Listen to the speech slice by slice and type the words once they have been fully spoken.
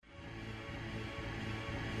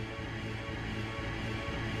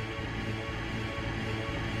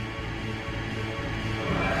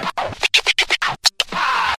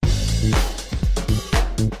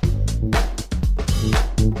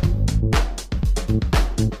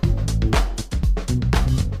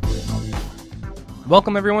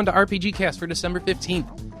Welcome everyone to RPGCast for December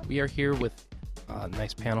 15th. We are here with a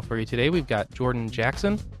nice panel for you today. We've got Jordan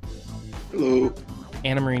Jackson. Hello.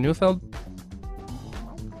 Anna Marie Neufeld.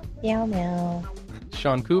 Meow meow.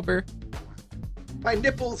 Sean Cooper. My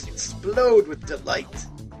nipples explode with delight.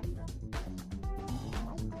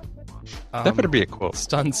 That better be a quote.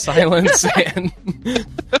 Stunned Silence and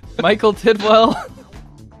Michael Tidwell.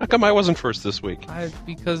 How come I wasn't first this week?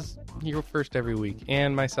 Because you're first every week.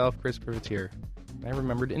 And myself, Chris Privateer. I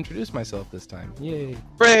remembered to introduce myself this time. Yay.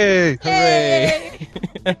 Hooray! Hooray!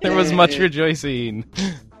 There was much rejoicing.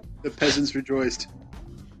 The peasants rejoiced.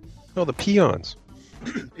 Oh, the peons.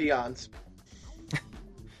 Peons.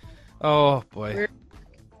 Oh, boy.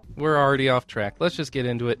 We're already off track. Let's just get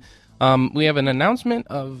into it. We have an announcement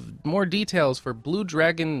of more details for Blue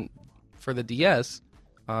Dragon for the DS,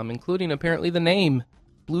 including apparently the name,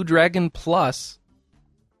 Blue Dragon Plus.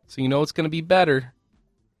 So you know it's going to be better.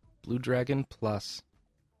 Blue Dragon Plus.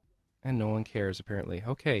 And no one cares, apparently.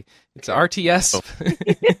 Okay. It's RTS.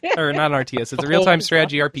 Or not RTS. It's a real-time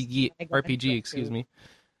strategy RPG, excuse me.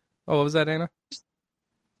 Oh, what was that, Anna?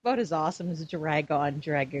 About as awesome as Dragon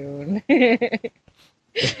Dragoon.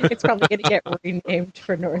 It's probably going to get renamed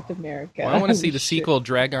for North America. Well, I want to see the sequel,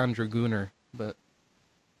 Dragon Dragooner, but...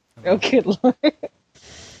 Oh, good lord.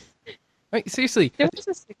 Wait, seriously. There was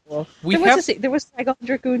a sequel. There was Dragon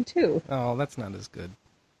Dragoon too. Oh, that's not as good.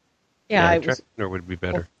 Yeah, it was... Dragooner would be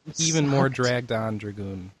better. Even more dragged on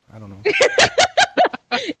Dragoon. I don't know.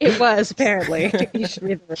 It was, apparently. You should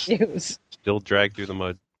read the reviews. Still dragged through the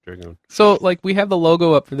mud, Dragoon. So, we have the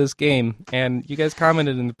logo up for this game, and you guys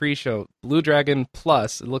commented in the pre-show, Blue Dragon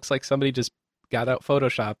Plus. It looks like somebody just got out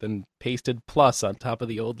Photoshop and pasted plus on top of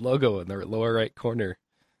the old logo in the lower right corner.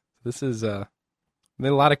 This is, there's a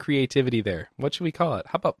lot of creativity there. What should we call it?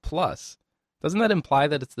 How about plus? Doesn't that imply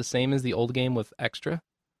that it's the same as the old game with extra?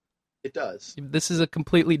 It does. This is a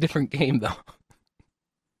completely different game, though.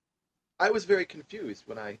 I was very confused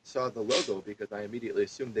when I saw the logo because I immediately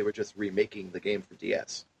assumed they were just remaking the game for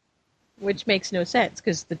DS. Which makes no sense,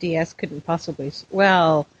 because the DS couldn't possibly...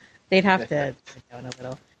 Well, they'd have to put down a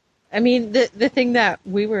little. I mean, the thing that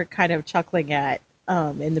we were kind of chuckling at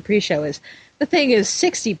in the pre-show is, the thing is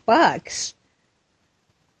 $60.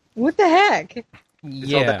 What the heck?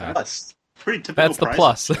 Yeah. Pretty typical. That's the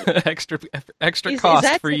plus. extra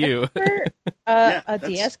cost for you. A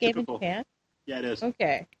DS game typical. in Japan? Yeah, it is.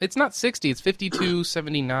 Okay. It's not 60, it's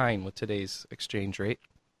 52.79 with today's exchange rate.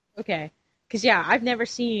 Okay. Because, yeah, I've never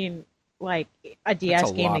seen, a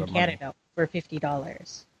DS game in Canada for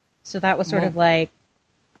 $50. So that was sort of like...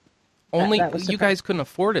 Only that you guys couldn't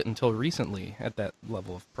afford it until recently at that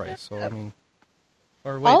level of price. So, I mean...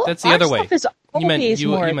 Or wait, that's the other way. You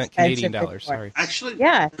meant Canadian dollars, sorry. Actually...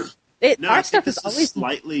 Yeah. Our stuff is always...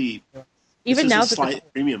 slightly... Even now... a slight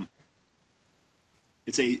premium.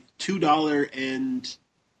 It's a $2 and...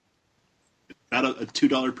 About a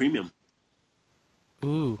 $2 premium.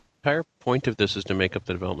 Ooh. The entire point of this is to make up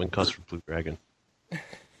the development cost for Blue Dragon.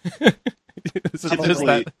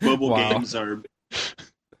 Typically, mobile games are...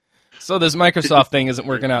 So this Microsoft thing isn't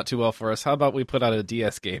working out too well for us. How about we put out a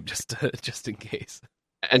DS game just in case?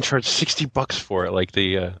 And charge $60 for it, like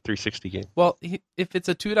the 360 game. Well, if it's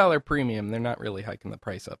a $2 premium, they're not really hiking the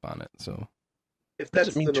price up on it. So, if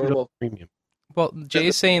that's the normal premium. Well,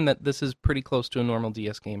 Jay's saying that this is pretty close to a normal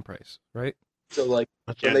DS game price, right? So, when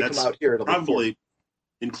they come out here, it'll probably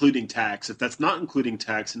including tax. If that's not including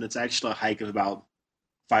tax, then it's actually a hike of about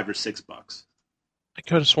 $5 or $6. I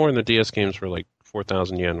could have sworn the DS games were like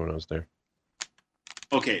 4,000 yen when I was there.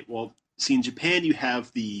 Okay, well, see, in Japan you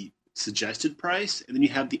have the suggested price, and then you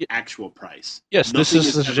have the actual price. Yes, this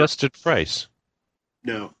is the suggested price.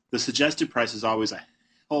 No, the suggested price is always a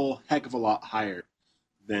whole heck of a lot higher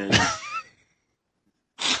than...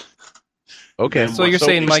 Okay, so you're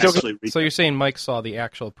saying Mike saw the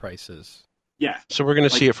actual prices. Yeah. So we're going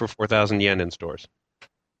to see it for 4,000 yen in stores.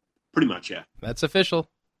 Pretty much, yeah. That's official.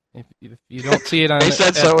 If you don't see it on at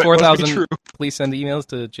 4,000, please send emails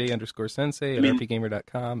to j_sensei at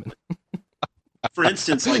rpgamer.com. For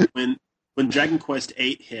instance, when Dragon Quest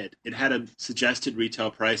VIII hit, it had a suggested retail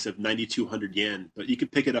price of 9,200 yen, but you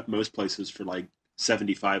could pick it up most places for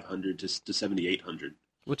 7,500 to 7,800.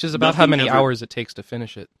 Which is about how many hours it takes to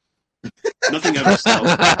finish it. Nothing ever sells.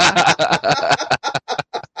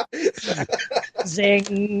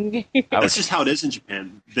 Zing. That's just how it is in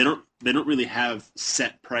Japan. They don't really have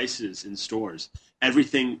set prices in stores.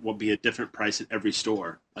 Everything will be a different price at every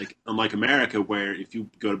store. Unlike America, where if you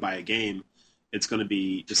go to buy a game, it's going to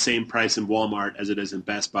be the same price in Walmart as it is in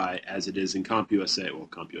Best Buy, as it is in CompUSA. Well,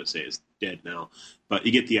 CompUSA is dead now, but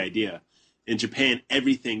you get the idea. In Japan,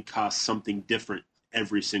 everything costs something different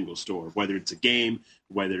every single store, whether it's a game,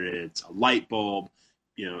 whether it's a light bulb,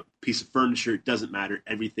 piece of furniture. It doesn't matter.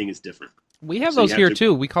 Everything is different. We have So those you here to-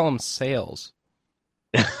 too. We call them sales.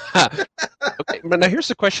 Okay, but now here's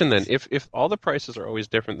the question then. If all the prices are always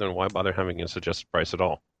different, then why bother having a suggested price at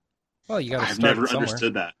all? Well, you got to I've start never somewhere.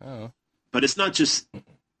 understood that. Oh. But it's not just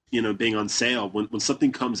being on sale. When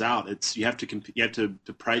something comes out, you have to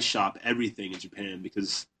price shop everything in Japan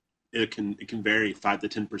because it can vary 5 to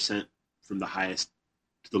 10% from the highest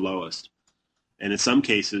to the lowest. And in some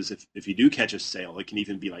cases, if you do catch a sale, it can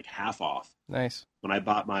even be like half off. Nice. When I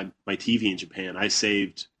bought my TV in Japan, I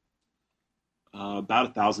saved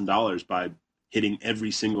about $1,000 by hitting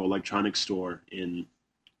every single electronics store in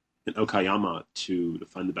Okayama to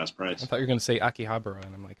find the best price. I thought you were going to say Akihabara,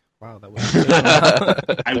 and I'm like, wow, that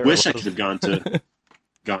would. I wish I could have gone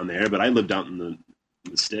there, but I lived out in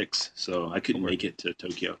the sticks, so I couldn't make it to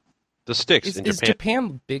Tokyo. The sticks Is in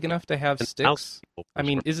Japan big enough to have sticks? people I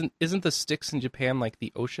mean, isn't the sticks in Japan like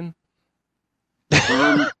the ocean?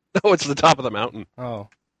 no, it's the top of the mountain. Oh,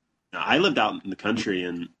 I lived out in the country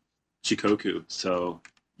in Shikoku, so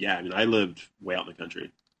yeah, I mean, I lived way out in the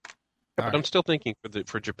country. But I'm still thinking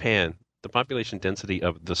for Japan, the population density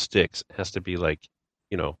of the sticks has to be like,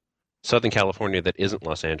 Southern California that isn't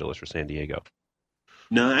Los Angeles or San Diego.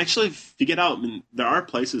 No, actually, if you get out, I mean, there are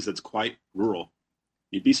places that's quite rural.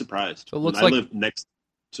 You'd be surprised. So it looks I like- lived next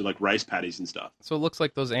to like rice paddies and stuff. so it looks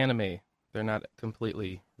like those anime. They're not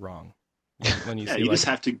completely wrong. When you Yeah, see you like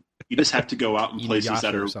just have to go out in places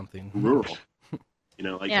that Inuyasha are or something. rural.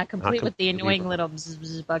 Like Yeah, complete with the annoying unbelievable. little bzz,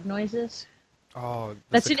 bzz, bug noises. Oh, the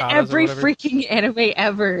That's in cicadas or every whatever. freaking anime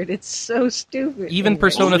ever, and it's so stupid. Even Anyway.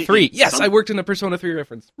 Persona Only 3. in Yes, some- I worked in a Persona 3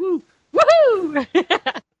 reference. Woo! Woohoo!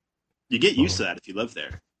 You get used to that if you live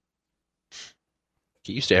there.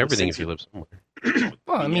 Get used to everything if things you are- live somewhere.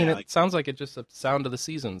 Well, I mean, Yeah, it sounds like it's just a sound of the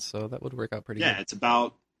seasons, so that would work out pretty Yeah, good. it's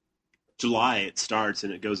about July. It starts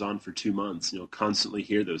and it goes on for 2 months. You'll constantly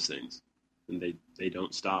hear those things, and they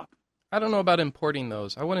don't stop. I don't know about importing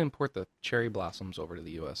those. I want to import the cherry blossoms over to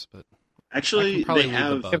the U.S., but I Actually, can probably they leave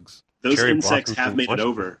have the bugs. those Cherry insects blossoms have from made it Washington.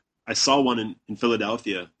 over. I saw one in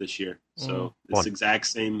Philadelphia this year, so it's One. the exact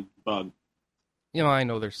same bug. I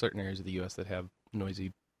know there's certain areas of the U.S. that have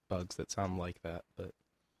noisy bugs that sound like that, but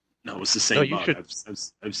No, it's the same No, you bug.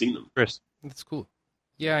 should- I've seen them. Chris, it's cool.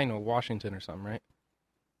 Yeah, I know, Washington or something, right?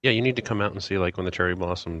 yeah, you need to come out and see like when the cherry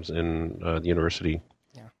blossoms in the university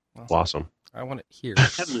Well, blossom. I want it here.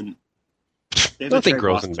 Kevin, they have Nothing the cherry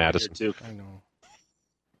grows in blossoms right here, Madison. too. I know.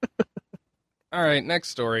 All right, next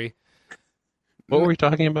story. What were we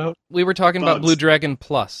talking about? We were talking about Bugs. Blue Dragon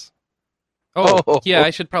Plus. Oh, Oh. yeah, I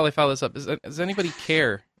should probably follow this up. Does anybody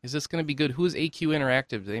care? Is this going to be good? Who is AQ Interactive?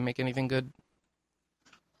 Do they make anything good?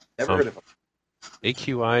 Never heard of them.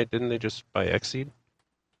 AQI, didn't they just buy Xseed?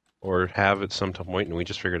 Or have at some point and we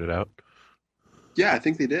just figured it out? Yeah, I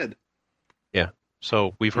think they did.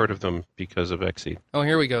 So we've heard of them because of Xseed. Oh,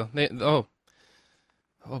 here we go.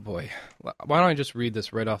 Oh boy. Why don't I just read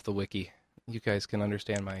this right off the wiki? You guys can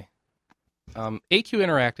understand my... AQ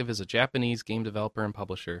Interactive is a Japanese game developer and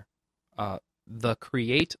publisher. The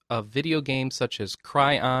create of video games such as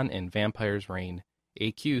Cry On and Vampire's Reign.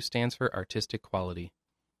 AQ stands for Artistic Quality.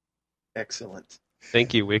 Excellent.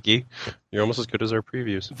 Thank you, Wiki. You're almost as good as our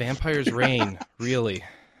previews. Vampire's Reign, really.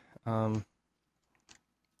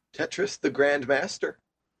 Tetris the Grandmaster.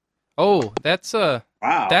 Oh, that's Wow.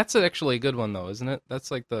 actually a good one though, isn't it?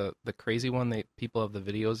 That's like the crazy one people have the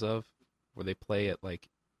videos of where they play it like,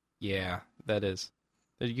 yeah, that is.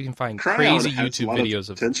 You can find Cry On crazy has a YouTube lot of videos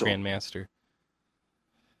of potential. Grandmaster.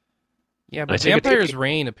 Yeah, I but take it- Vampire's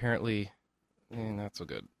Reign apparently, not so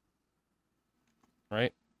good.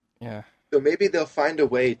 Right? Yeah. So maybe they'll find a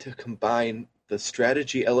way to combine the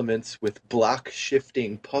strategy elements with block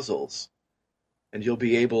shifting puzzles. And you'll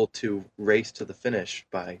be able to race to the finish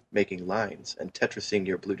by making lines and Tetrising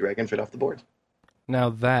your blue dragons right off the board. Now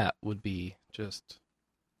that would be just...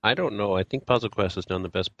 I don't know. I think Puzzle Quest has done the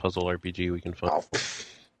best puzzle RPG we can find. Oh,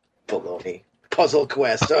 baloney. Puzzle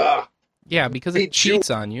Quest. Ah, Yeah, because Me it cheats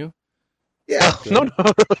on you. yeah. No,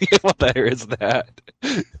 what there is that.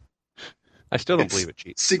 I still don't It's believe it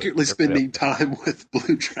cheats. Secretly spending time with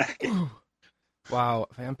Blue Dragon. Wow,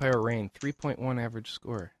 Vampire Reign, 3.1 average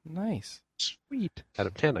score. Nice. Sweet. Out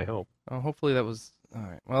of 10, I hope. Oh, hopefully that was all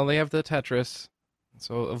right. Well, they have the Tetris,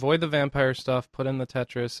 so avoid the vampire stuff. Put in the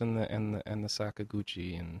Tetris and the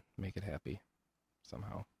Sakaguchi and make it happy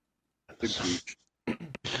somehow.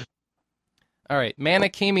 All right,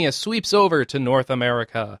 Manakemia sweeps over to North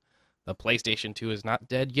America. The PlayStation 2 is not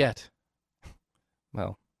dead yet.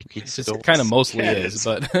 Well, It's it still kind of mostly Yeah, is,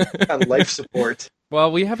 it's- but On life support.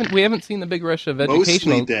 well, we haven't seen the big rush of Mostly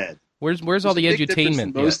educational. dead. Where's all There's the a big difference from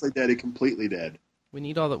edutainment? Yet? mostly dead and completely dead. We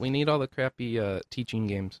need all the crappy teaching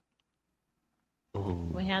games. Ooh.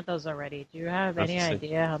 We had those already. Do you have That's any the same.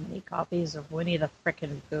 idea how many copies of Winnie the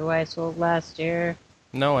Frickin' Pooh I sold last year?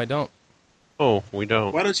 No, I don't. Oh, we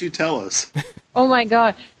don't. Why don't you tell us? Oh my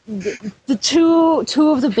god. The two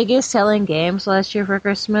of the biggest selling games last year for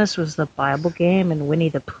Christmas was the Bible game and Winnie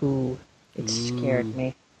the Pooh. It scared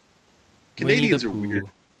me. Canadians Winnie are the weird.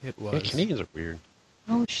 Pooh. It Yeah, was. Canadians are weird.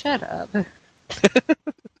 Oh, shut up.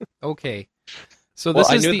 Okay. So Well,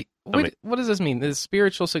 this I is knew the... What does this mean? The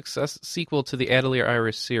spiritual success sequel to the Atelier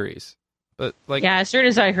Iris series. But, like... Yeah, as soon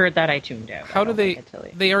as I heard that, I tuned out. How I do don't they... think I tell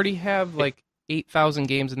you. They already have, like, 8,000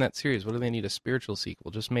 games in that series. What do they need a spiritual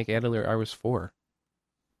sequel? Just make Atelier Iris 4.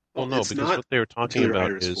 Well, no, it's because not what they were talking Atelier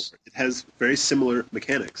about Iris is 4. It has very similar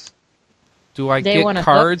mechanics. Do I They get want to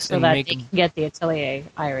cards so and that make... they can get the Atelier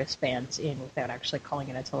Iris fans in without actually calling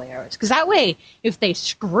it Atelier Iris. Because that way, if they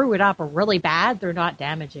screw it up really bad, they're not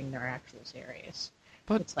damaging their actual series.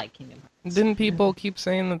 But it's like Kingdom Hearts. didn't people keep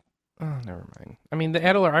saying that... Oh, never mind. I mean, the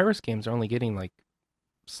Atelier Iris games are only getting, like,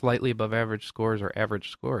 slightly above average scores or average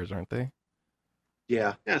scores, aren't they?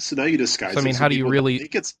 Yeah. Yeah, so now you disguise So, I mean, it how do you people really-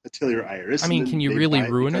 think it's Atelier Iris. I and mean, then can you they really buy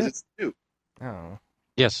ruin because it? It's new. Oh.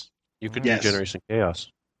 yes, you could Yes. do Generation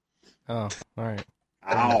Chaos. Oh, all right.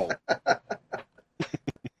 Ow.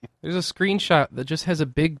 There's a screenshot that just has a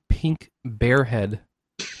big pink bear head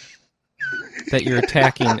that you're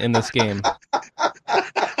attacking in this game.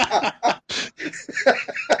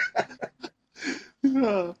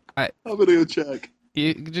 I'm I- gonna go check.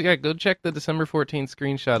 Yeah, go check the December 14th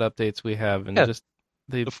screenshot updates we have, and Yeah. just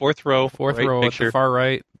the The fourth row, fourth right row picture, at the far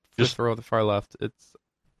right, fifth Just- row at the far left. It's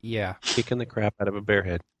yeah. kicking the crap out of a bear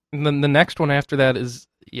head. And then the next one after that is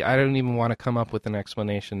I don't even want to come up with an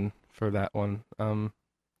explanation for that one.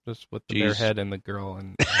 Just with the bear Jeez. head and the girl,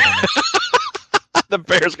 and I The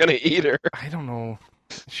bear's gonna eat her. don't know.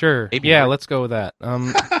 Sure, Maybe yeah, more. let's go with that.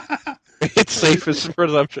 It's safest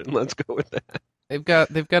presumption. Let's go with that.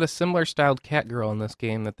 They've got a similar styled Catgirl in this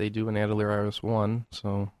game that they do in Atelier Iris 1,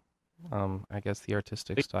 so I guess the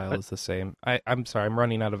artistic Wait, style what? is the same. I'm sorry, I'm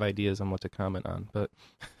running out of ideas on what to comment on, but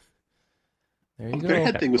there you The go.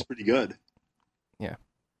 Bearhead thing was pretty good.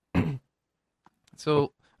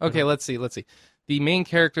 So, okay, let's see. The main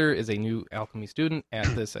character is a new alchemy student at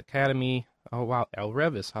this academy. Oh wow, El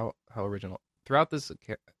Revis, how original. Throughout this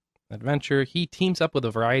adventure, he teams up with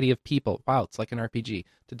a variety of people. Wow, it's like an RPG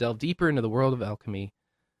to delve deeper into the world of alchemy.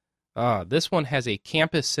 This one has a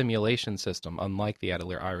campus simulation system, unlike the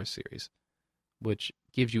Atelier Iris series, which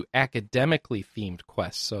gives you academically themed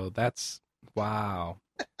quests. So that's wow.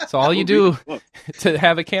 So all you do Look, to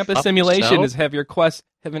have a campus Up simulation yourself? is have your quests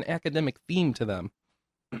have an academic theme to them.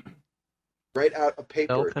 Write out a That'll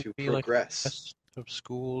paper kind to of be like progress. tests of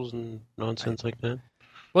schools and nonsense like that.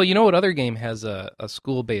 Well, you know what other game has a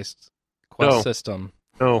school-based quest No. system?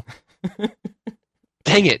 No.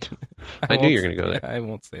 Dang it! I knew won't you were gonna go say- there. I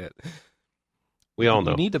won't say it. We all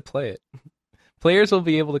know. You need to play it. Players will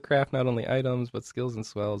be able to craft not only items, but skills and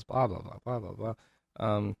spells, blah, blah, blah, blah, blah,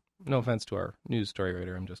 blah. No offense to our news story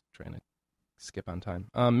writer. I'm just trying to skip on time.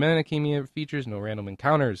 Menacemia features no random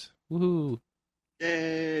encounters. Woohoo!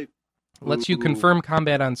 yay. Lets you Ooh. confirm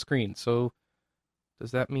combat on screen. So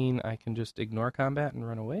does that mean I can just ignore combat and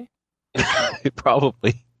run away?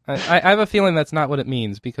 Probably. I have a feeling that's not what it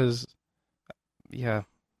means because, yeah.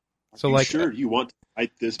 So Are you like, sure you want to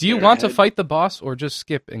fight this? do you want to Bearhead? fight the boss or just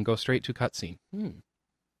skip and go straight to cutscene?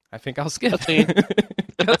 I think I'll skip. Cutscene.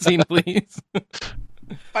 Cutscene, please.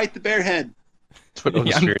 Fight the Bearhead. That's what I was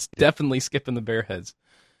Yeah, I'm experiencing. definitely skipping the bear heads.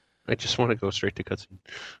 I just want to go straight to cutscene.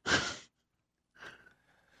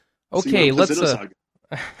 So you Okay, wanna play let's.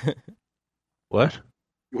 Xenosaga. What?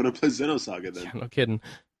 You want to play Xenosaga then? Yeah, no kidding.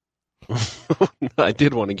 I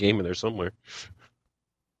did want a game in there somewhere.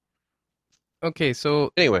 Okay,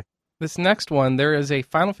 so Anyway, this next one, there is a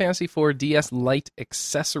Final Fantasy IV DS Lite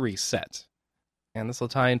accessory set. And this will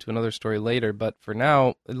tie into another story later, but for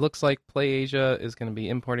now, it looks like PlayAsia is going to be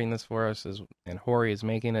importing this for us, and Hori is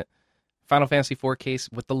making it. Final Fantasy IV case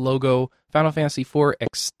with the logo, Final Fantasy IV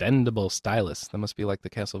extendable stylus. That must be like the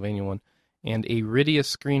Castlevania one. And a Rydia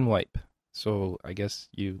screen wipe. So I guess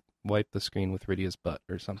you wipe the screen with Rydia's butt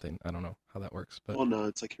or something. I don't know how that works, but Oh no,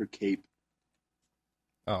 it's like her cape.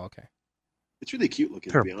 oh, okay. It's really cute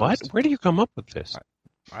looking. her to be butt? honest. Where do you come up with this?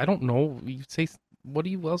 I don't know. You say, what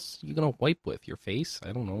else are you gonna wipe with? Your face?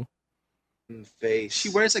 I don't know. Face. She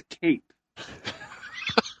wears a cape.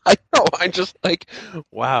 I know. I just like,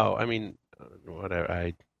 wow. I mean, whatever.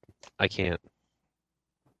 I can't.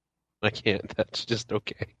 I can't. That's just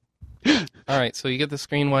okay. All right, so you get the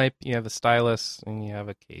screen wipe, you have a stylus, and you have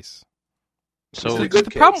a case. So a good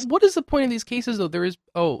the problem. case. What is the point of these cases though? There is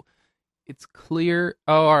it's clear.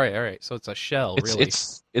 Oh, all right. So it's a shell, really.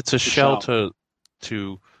 it's a shell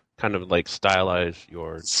to kind of like stylize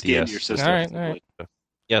your Skin DS. your system. All right.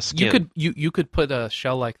 Yeah, skin. You could put a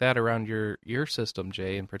shell like that around your system,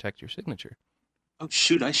 Jay, and protect your signature. Oh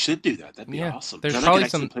shoot! I should do that. That'd be Yeah. awesome. There's Then I probably could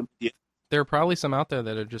actually play with the- There are probably some out there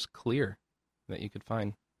that are just clear that you could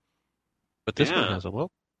find. But this one Yeah. has a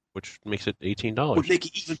logo, which makes it $18. would make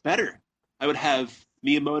it even better. I would have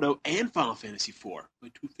Miyamoto and Final Fantasy IV, my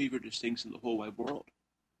two favorite things in the whole wide world.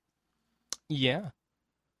 Yeah.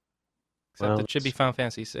 Except Well, it should be Final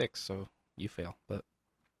Fantasy VI, so you fail. But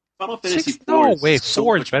Final Fantasy IV No, is wait, so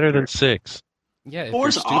 4 is much better than 6. yeah, if 4 you're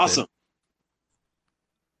is stupid. awesome.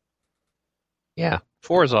 Yeah,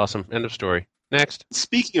 4 is awesome. End of story. Next.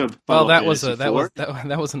 Speaking of Well, Final that was Fantasy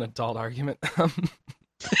that was an adult argument. it's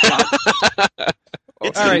All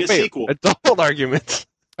getting right, a sequel. Adult arguments.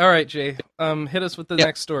 All right, Jay. Hit us with the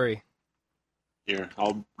next story. Here,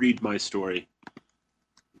 I'll read my story.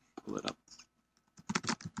 Pull it up.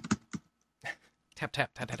 Tap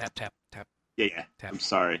tap tap tap tap tap tap. Yeah. Tap. I'm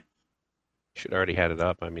sorry. You should already had it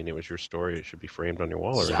up. I mean, it was your story. It should be framed on your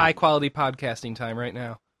wall already. High quality podcasting time right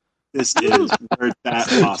now. This is where that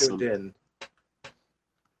Tuned awesome. in.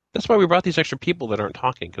 That's why we brought these extra people that aren't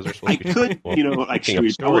talking, because they're I supposed to be could, people actually,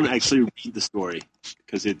 picking up I want to stories. actually read the story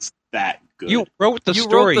because it's that good. You wrote the You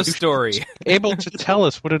story. wrote the You story. should be able to tell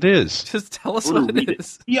us what it is. Just tell us I wanna what read it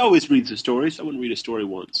is. He always reads the stories. I wouldn't read a story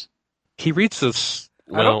once. He reads this.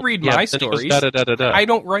 I don't read my then he goes stories. da-da-da-da-da. I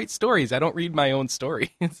don't write stories. I don't read my own stories.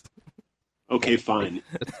 Okay, fine.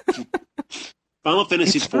 Final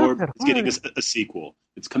Fantasy It's IV not that is getting hard. a sequel.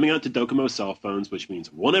 It's coming out to Docomo cell phones, which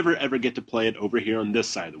means we'll never ever get to play it over here on this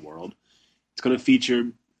side of the world. It's going to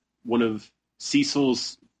feature one of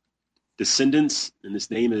Cecil's descendants, and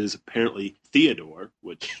his name is apparently Theodore,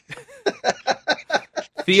 which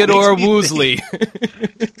Theodore Makes me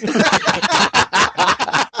Woosley.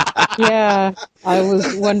 Yeah, I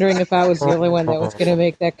was wondering if I was the only one that was going to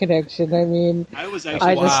make that connection. I mean, I was I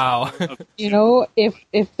actually just- Wow. you know, if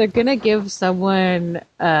they're going to give someone,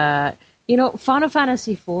 Final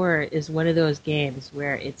Fantasy IV is one of those games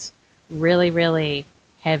where it's really, really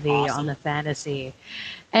heavy Awesome. on the fantasy.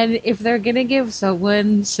 And if they're going to give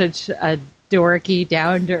someone such a dorky,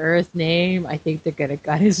 down-to-earth name, I think they're going to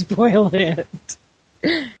kind of spoil it.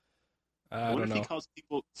 I I wonder don't if he know. calls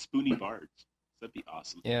people spoony bards. That'd be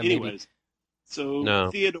awesome. Yeah, maybe. Anyways, so No.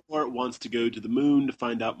 Theodore wants to go to the moon to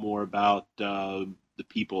find out more about the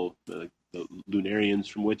people, the Lunarians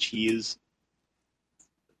from which his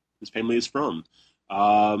family is from.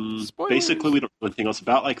 Spoilers. Basically, we don't know anything else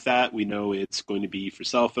about like that. We know it's going to be for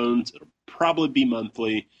cell phones. It'll probably be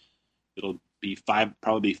monthly. It'll be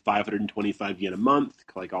probably 525 yen a month,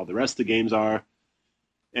 like all the rest of the games are.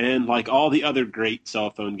 And like all the other great cell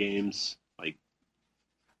phone games, like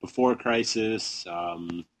Before Crisis,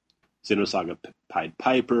 Xenosaga Pied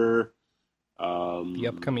Piper. The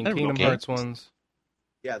upcoming I don't know Kingdom games. Hearts ones.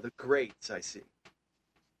 Yeah, the greats I see.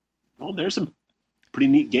 Well, there's some pretty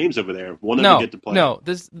neat games over there. One of No, them get to play. no.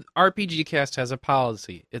 This RPGCast has a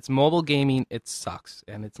policy. It's mobile gaming. It sucks,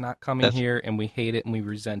 and it's not coming That's- here, and we hate it and we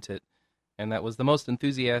resent it. And that was the most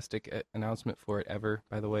enthusiastic announcement for it ever,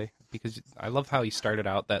 by the way, because I love how he started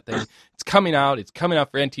out that thing. It's coming out. It's coming out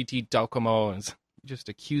for NTT Docomo, and it's just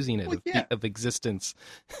accusing it Well, yeah. of existence.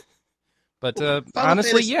 But Final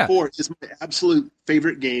honestly, Fantasy yeah. IV is my absolute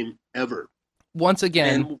favorite game ever. Once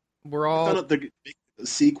again, And we're I all found out they're making a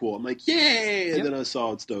sequel. I'm like, yay! And Yep. then I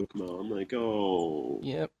saw it's Docomo. I'm like, oh.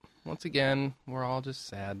 Yep. Once again, we're all just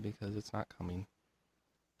sad because it's not coming.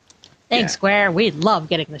 Thanks, Yeah. Square. We love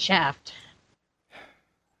getting the shaft.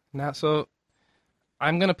 Now, so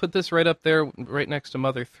I'm gonna put this right up there, right next to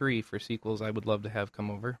Mother 3 for sequels. I would love to have come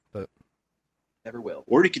over, but Never will.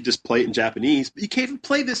 Or you could just play it in Japanese. But you can't even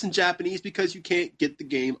play this in Japanese because you can't get the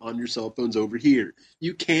game on your cell phones over here.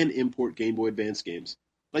 You can import Game Boy Advance games.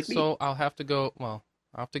 Like me. so I'll have to go. Well,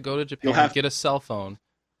 I'll have to go to Japan, You'll have- get a cell phone.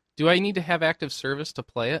 Do I need to have active service to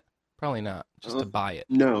play it? Probably not. Just to buy it.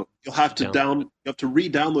 No, you'll have to Download you have to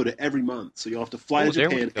re-download it every month. So you'll have to fly Oh, to there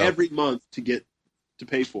we Japan go. every month to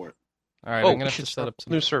pay for it. All right, Oh, I'm gonna we have should to set start up a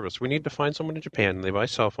some. new service. We need to find someone in Japan, and they buy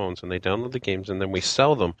cell phones, and they download the games, and then we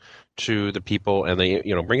sell them to the people, and they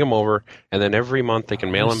bring them over, and then every month they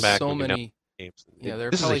can mail them back. So and we can many. download games. Yeah, there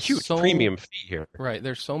are this is a probably huge so- premium fee here. Right,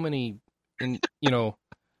 there's so many,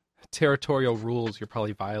 territorial rules you're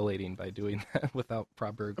probably violating by doing that without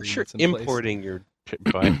proper I'm agreements sure in place. importing your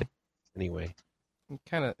buy anyway.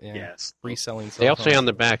 Kind of, Yes. reselling. They cell all say phones. on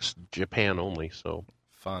the backs Japan only, so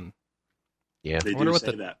Fun. yeah. They I wonder do what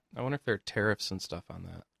say the- that. I wonder if there are tariffs and stuff on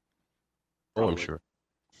that. Oh, I'm Probably. sure.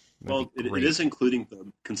 Well, it is including the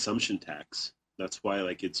consumption tax. That's why,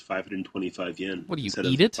 like, it's 525 yen. What do you instead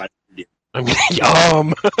eat of it? 500 yen. I'm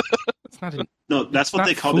yum. It's not an, No, that's It's what not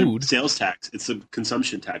they call food. their sales tax. It's a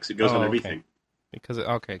consumption tax. It goes on okay. everything. because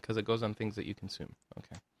it goes on things that you consume.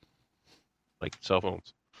 Okay. Like cell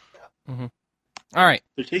phones. All right.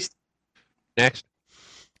 They're tasty. Next.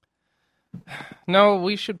 No,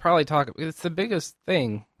 we should probably talk. It's the biggest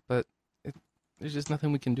thing, but there's just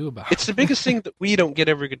nothing we can do about it. It's the biggest thing that we don't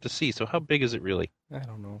ever get to see. So how big is it really? I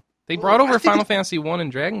don't know. They Well, brought I over think Final Fantasy 1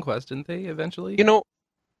 and Dragon Quest, didn't they, eventually? You know,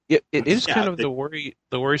 it is Yeah, kind of they-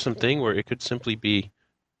 the worrisome thing where it could simply be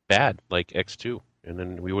bad, like X2, and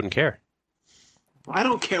then we wouldn't care. I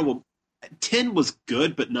don't care. Well, 10 was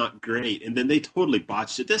good, but not great. And then they totally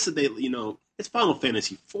botched it. This is it's Final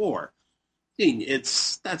Fantasy 4.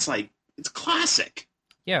 It's classic.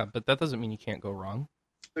 Yeah, but that doesn't mean you can't go wrong.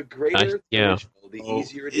 The greater the yeah. original, the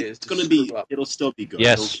easier it is It's to going to screw be. up. It'll still be good.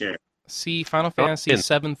 Yes. I don't care. See Final Fantasy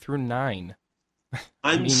 7 through 9.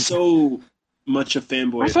 I'm mean- so much a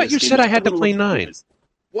fanboy. I of thought this you game. said I had to don't know play what 9. is.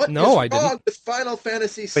 What is No, I wrong didn't. with Final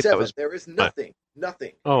Fantasy that 7? was- There is nothing.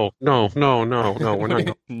 Nothing. Oh no, we're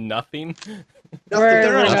not. Nothing. We're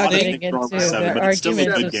there are a lot not of getting things wrong into with 7, the but it's still a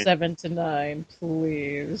arguments good of game. 7 to 9,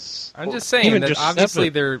 please. I'm just saying Even that just obviously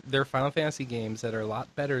 7. they're Final Fantasy games that are a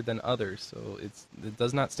lot better than others, so it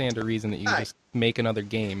does not stand to reason that you can just make another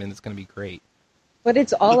game and it's going to be great. But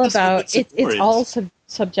it's all But this is about what it's support all is.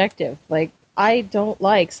 subjective. Like, I don't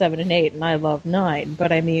like 7 and 8, and I love 9.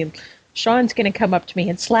 But I mean, Sean's going to come up to me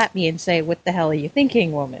and slap me and say, "What the hell are you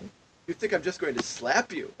thinking, woman?" You think I'm just going to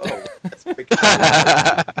slap you? Oh, that's big.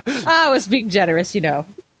 I was being generous, you know.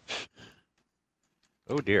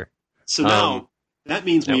 Oh dear. So now that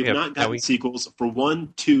means now we we have have- not now gotten we- sequels for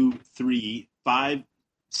 1, 2, 3, 5,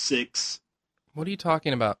 6. What are you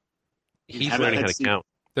talking about? He's haven't learning had how to sequels. count.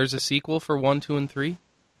 There's a sequel for 1, 2, and 3?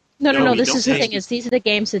 No, No, we this don't is the have thing, is these are the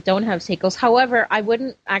games that don't have sequels. However, I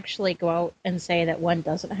wouldn't actually go out and say that one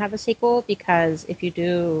doesn't have a sequel, because if you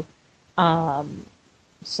do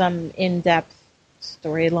some in-depth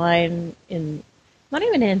storyline, not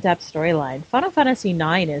even in-depth storyline, Final Fantasy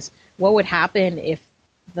IX is what would happen if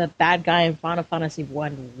the bad guy in Final Fantasy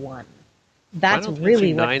 1 won. That's Final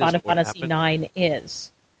really Fantasy what IX is Final what Fantasy happened. 9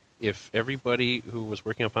 is. If everybody who was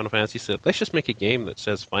working on Final Fantasy said, "Let's just make a game that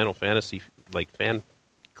says Final Fantasy like fan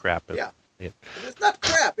crap," Yeah. It's not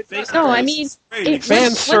crap. It's not No, crap. I mean, Very fan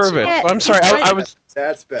once you service. get- I'm sorry, I was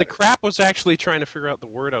That's better. the crap was actually trying to figure out the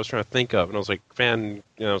word I was trying to think of, and I was like I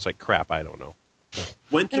was like crap. I don't know.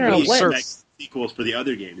 When can No, we what- expect sequels for the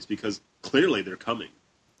other games? Because clearly they're coming.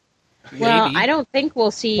 Well, Maybe. I don't think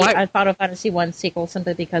we'll see Why- a Final Fantasy 1 sequel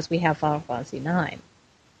simply because we have Final Fantasy 9,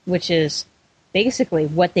 which is basically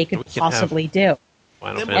what they could We can have- possibly do.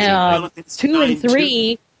 Final Then Fantasy. Final Fantasy 2 and 9 too.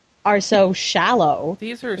 3 are so shallow.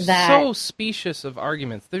 These are That- so specious of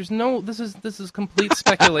arguments. There's no. This is complete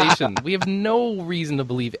speculation. We have no reason to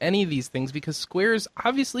believe any of these things because Square is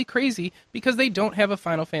obviously crazy because they don't have a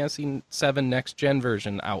Final Fantasy VII Next Gen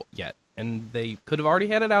version out yet, and they could have already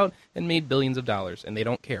had it out and made billions of dollars, and they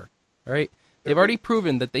don't care. All right, they've already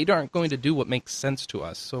proven that they aren't going to do what makes sense to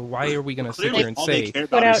us. So why are we going to sit Clearly, here and all they say? care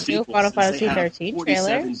Put about out is new sequels, Final since they Fantasy have 13 47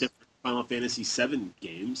 trailers. different Final Fantasy 7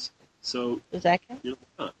 games. So Does that count? you know,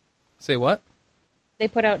 huh, Say what? They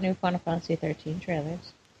put out new Final Fantasy 13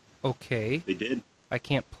 trailers. Okay, they did. I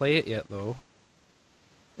can't play it yet though.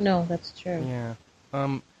 No, that's true. Yeah.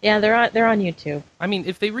 Yeah, they're on YouTube. I mean,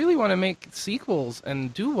 if they really want to make sequels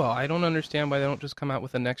and do well, I don't understand why they don't just come out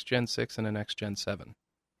with a Next Gen 6 and a Next Gen 7.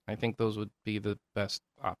 I think those would be the best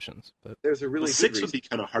options. But There's a really Well, good 6 reason. would be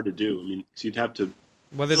kind of hard to do. I mean, so you'd have to.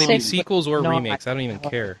 whether they be Six sequels or would not remakes, I don't even be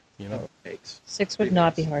care. You know, Takes. 6 would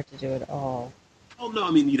not be hard to do at all. Oh no,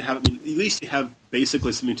 I mean you'd have. I mean, at least you have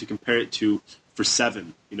basically something to compare it to for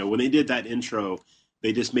 7. You know, when they did that intro,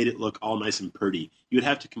 they just made it look all nice and pretty. You would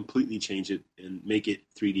have to completely change it and make it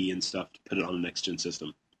 3D and stuff to put it on a next gen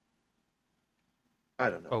system. I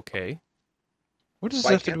don't know. okay. What does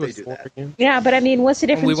Why that have to can't do they with do 4 that? again? Yeah, but I mean, what's the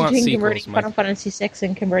Well, we difference want between sequels, converting Mike. Final Fantasy 6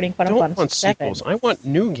 and converting I Final don't Fantasy want 7? sequels. I want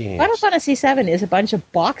new games. Final Fantasy 7 is a bunch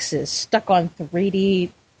of boxes stuck on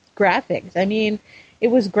 3D graphics. I mean, it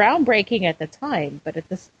was groundbreaking at the time, but at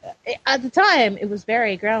the time it was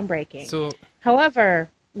very groundbreaking. So However,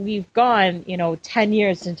 we've gone, 10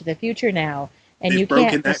 years into the future now, and They've you broken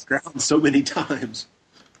can't that ground so many times.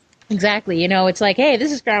 exactly. It's like, hey,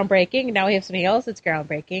 this is groundbreaking. Now we have something else that's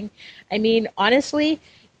groundbreaking. I mean, honestly,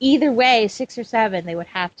 either way, 6 or 7, they would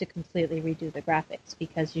have to completely redo the graphics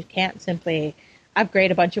because you can't simply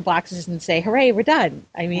upgrade a bunch of boxes and say, hooray, we're done.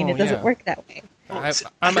 I mean, Oh, it doesn't yeah. work that way. I was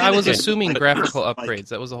Again, assuming but- graphical like, upgrades.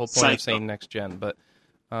 That was the whole point Psycho. of saying next gen. But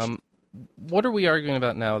what are we arguing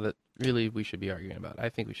about now that really we should be arguing about? I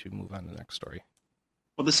think we should move on to the next story.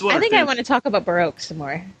 Well, this is what I think I want to talk about Baroque some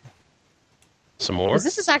more. Some more? 'Cause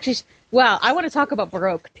this is actually, I want to talk about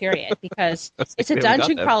Baroque, period, because it's a we haven't got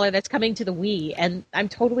dungeon that. crawler that's coming to the Wii, and I'm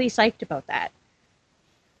totally psyched about that.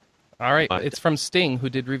 All right, What? it's from Sting, who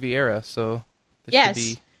did Riviera, so this Yes.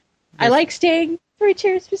 should be... I like Sting. 3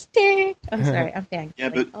 cheers for Sting. I'm sorry, I'm fangirling. Yeah,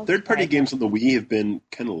 but Oh, third-party sorry. games on the Wii have been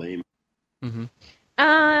kind of lame. Mhm.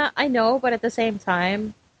 I know, but at the same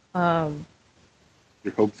time,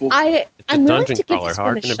 You're hopeful. I'm a willing dungeon to give crawler. this How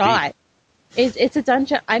one hard a can it be? shot. It's a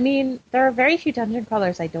dungeon. I mean, there are very few dungeon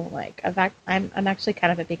crawlers I don't like. In fact, I'm actually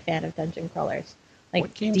kind of a big fan of dungeon crawlers, like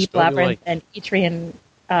What games Deep don't you Labyrinth like? and Etrian.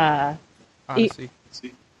 Odyssey.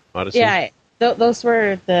 See? Odyssey? Yeah, those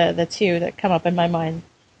were the two that come up in my mind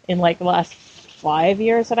in like the last 5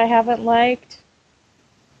 years that I haven't liked.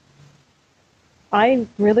 I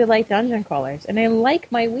really like dungeon crawlers, and I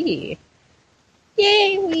like my Wii.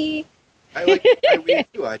 Yay, Wii! I like my Wii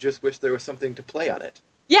too. I just wish there was something to play on it.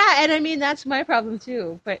 Yeah, and I mean that's my problem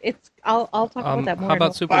too. But I'll talk about that more. How in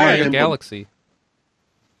about a- Super Fire Mario Emblem. Galaxy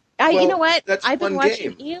You Well, know what? that's I've been one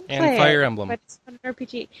watching game. Ian And play Fire it, Emblem. but it's not an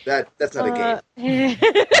RPG. That's not a game.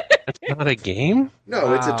 That's not a game?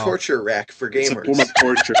 No, it's a Wow. torture rack for It's a form gamers. of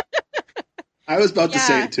torture. I was about to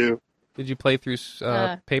say Yeah. it too. Did you play through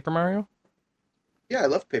Paper Mario? Yeah, I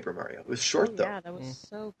love Paper Mario. It was short Oh, though. yeah, that was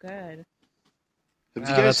so good. Have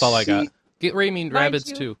That's all I got. seen- Get Rayman Mind Rabbids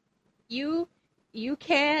you- too. You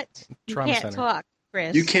can't Trauma Center. talk,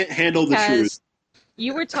 Chris. You can't handle the because truth.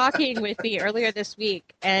 you were talking with me earlier this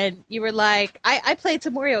week, and you were like, I played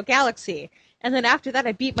some Mario Galaxy, and then after that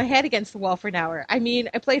I beat my head against the wall for an hour. I mean,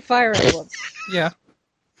 I played Fire Emblem. Yeah.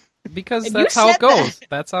 Because And you that's how it said goes. that.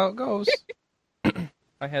 That's how it goes.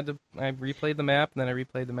 I replayed the map, and then I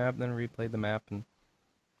replayed the map, and then I replayed the map, and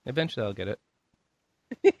eventually I'll get it.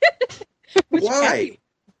 Which Why?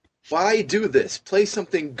 Why do this? Play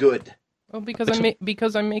something good. Well,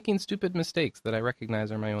 because I'm making stupid mistakes that I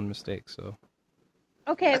recognize are my own mistakes. So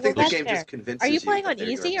Okay, I well think the that's game fair. just convinces Are you playing that on they're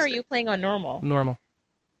your easy or are you mistake. playing on normal? normal.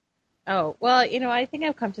 Oh, well, I think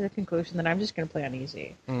I've come to the conclusion that I'm just going to play on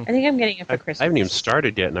easy. Mm. I think I'm getting it for I Christmas. haven't even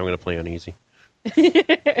started yet, and I'm going to play on easy.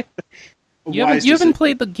 You Why is haven't this-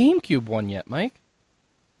 played the GameCube one yet, Mike.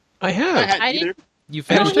 I I have. had I either. didn't- You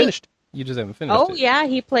I don't finished think- it. You just haven't finished Oh, it. yeah,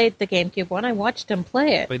 he played the GameCube one. I watched him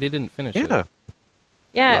play it. But they didn't finish Yeah. it.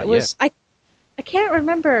 Yeah, Not it was. I can't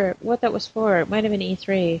remember what that was for. It might have been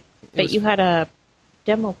E3, but was- you had a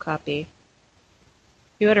demo copy.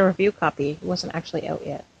 You had a review copy. It wasn't actually out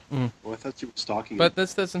yet. Oh, I thought you were stalking But me.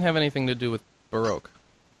 this doesn't have anything to do with Baroque.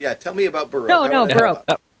 Yeah, tell me about Baroque. No, I no, wanna know Baroque.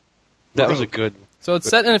 about- That was a good... So it's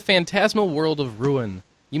set in a phantasmal world of ruin.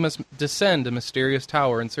 You must descend a mysterious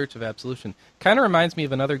tower in search of absolution. Kind of reminds me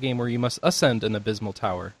of another game where you must ascend an abysmal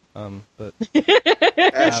tower. But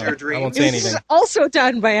Azure I won't Dreams. say This is anything. also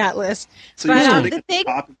done by Atlas. So but, you're um, starting the at thing-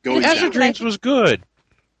 the top and going the Azure down. thing- Dreams was good.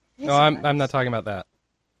 No, I'm not talking about that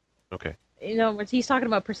Okay. He's talking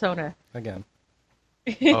about Persona. again.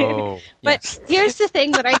 Oh. But Yes. here's the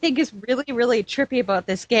thing that I think is really, really trippy about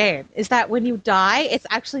this game is that when you die, it's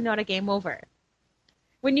actually not a game over.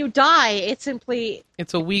 When you die, it's simply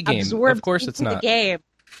It's a Wii game. absorbed Of course into it's the not. game.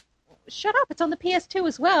 Shut up! It's on the PS2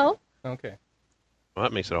 as well. Okay. Well,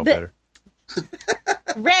 that makes it all The- better.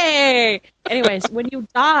 Hooray! Anyways, when you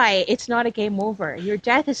die, it's not a game over. Your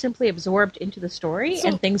death is simply absorbed into the story, So-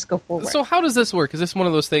 and things go forward. So how does this work? Is this one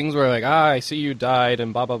of those things where like, I see you died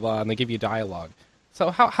and blah blah blah, and they give you dialogue? So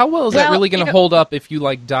how well is that Well, really going you to know- hold up if you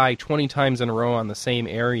like die 20 times in a row on the same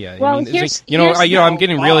area? Well, I mean, is here's- it, here's here's I'm now,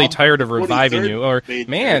 getting really Bob, tired of reviving 23rd you, or main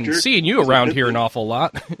man, character seeing you is a around good here an thing. awful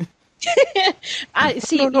lot. I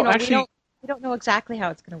see. No, actually- We don't know exactly how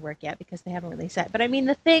it's going to work yet because they haven't really said. But I mean,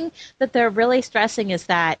 the thing that they're really stressing is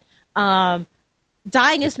that dying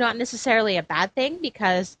is not necessarily a bad thing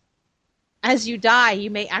because as you die, you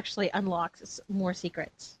may actually unlock more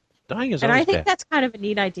secrets. Dying is And I always think bad. that's kind of a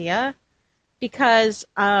neat idea because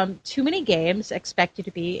too many games expect you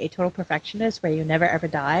to be a total perfectionist where you never ever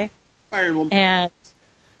die. Fire Emblem. And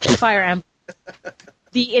Fire Emblem,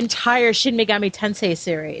 the entire Shin Megami Tensei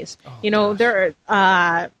series. Oh, There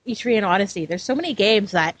are E3 and Odyssey. There's so many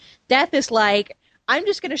games that death is like, I'm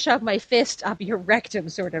just going to shove my fist up your rectum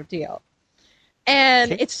sort of deal.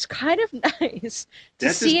 And Okay. it's kind of nice to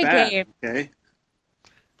Death see is a bad. game. Okay.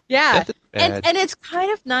 Yeah. Death is bad. And it's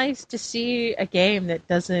kind of nice to see a game that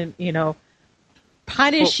doesn't,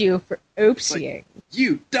 punish you for oopsieing.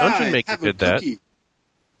 You Dungeon die. Maker Have a did that.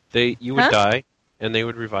 cookie. You would Huh? die, and they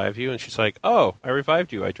would revive you, and she's like, "Oh, I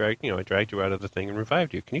revived you. I dragged you out of the thing and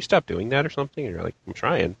revived you. Can you stop doing that or something?" And you're like, "I'm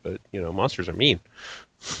trying, but monsters are mean."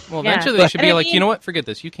 Well, Yeah. eventually they should And be I like, mean- you know what? Forget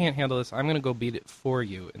this. You can't handle this. I'm going to go beat it for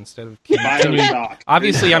you instead of Bioshock. continuing.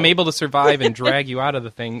 Obviously, I'm able to survive and drag you out of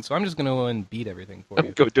the thing, so I'm just going to go and beat everything for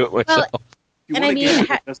you. Go do it myself. You And want I a mean, game,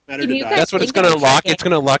 ha- it doesn't matter can to you die. guys- That's what it's think going to about unlock. that It's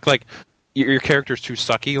going to unlock like your character's too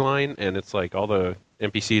sucky line, and it's like all the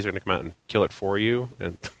NPCs are going to come out and kill it for you.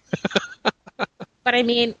 And But I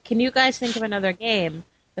mean, can you guys think of another game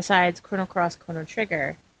besides Chrono Cross, Chrono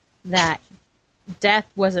Trigger that death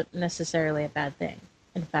wasn't necessarily a bad thing?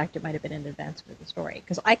 In fact, it might have been an advancement of the story.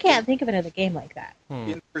 Because I can't think of another game like that.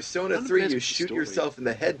 In Persona None of 3, this you is shoot story. yourself in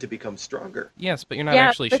the head to become stronger. Yes, but you're not Yeah,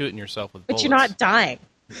 actually but- shooting yourself with But bullets. you're not dying.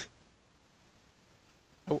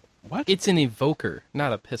 what? It's an evoker,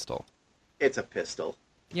 not a pistol. It's a pistol.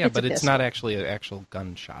 Yeah, It's a but it's pistol. not actually an actual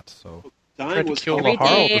gunshot, so... Dying Tried to was kill fun. the Every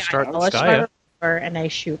Harl day, to start I polish my Skya. revolver and I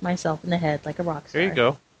shoot myself in the head like a rock star. There you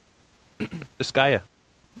go. Disgaea.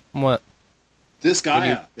 What? This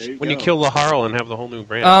guy. When you kill Laharl and have the whole new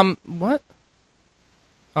brand. What?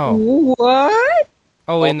 Oh. What?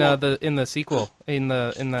 Oh, in the sequel, in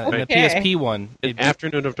the Okay. PSP one, An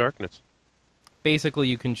Afternoon of Darkness. basically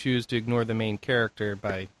you can choose to ignore the main character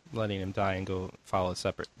by letting him die and go follow a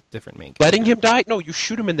separate, different main character. Letting him die? No, you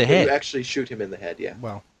shoot him in the You head. actually shoot him in the head, yeah.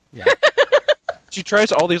 Well, yeah. She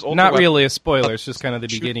tries all these. Not really a spoiler. It's just kind of the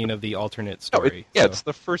beginning of the alternate No, story. yeah, so. it's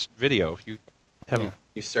the first video. You have. Yeah.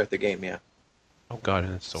 You start the game, yeah. Oh god,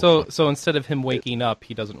 and it's so. So, fun. so instead of him waking up,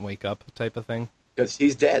 he doesn't wake up, type of thing. Because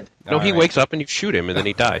he's dead. No, he Alright. wakes up and you shoot him and then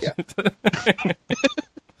he dies. Yeah.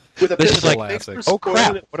 With a This is pistol. like- Thanks classic. for Oh crap!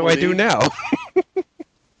 spoiling it What do for I do me. now?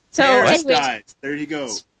 So, Ares anyways, dies. There you go.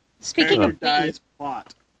 speaking Character of dies. Wii,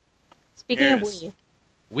 Plot. speaking of Ares.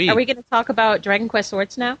 Wii, are we going to talk about Dragon Quest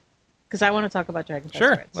Swords now? Because I want to talk about Dragon Quest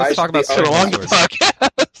Sure. Swords. Let's talk about I It's should Star be Wars. along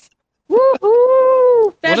the podcast.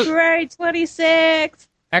 Woohoo! What is- February 26th.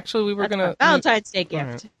 Actually, we were That's gonna. my Valentine's Day gift.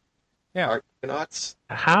 Alright. Yeah. Argonauts.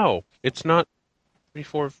 How? It's not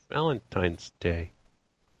before Valentine's Day.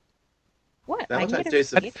 What? Valentine's I Day is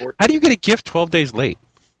the can 4th. How do you get a gift 12 days late?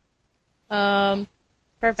 For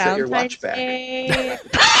Set your Valentine's watch back. Day.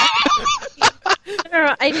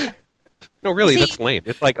 No, No, really, See- that's lame.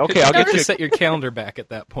 It's like, okay, I'll No, get Just you. set your calendar back at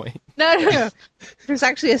that point. no. There's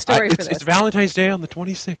actually a story for It's this. Valentine's Day on the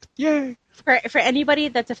 26th. Yay! For anybody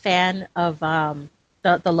that's a fan of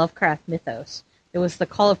the Lovecraft mythos, there was the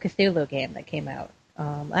Call of Cthulhu game that came out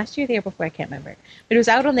last year, or the year before, I can't remember. But it was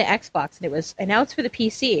out on the Xbox, and it was announced for the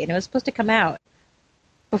PC, and it was supposed to come out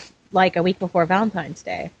like a week before Valentine's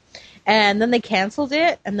Day. And then they canceled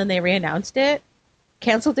it, and then they reannounced it,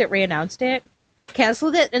 canceled it, reannounced it,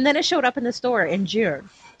 canceled it, and then it showed up in the store in June.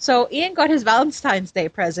 So Ian got his Valentine's Day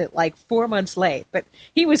present like 4 months late, but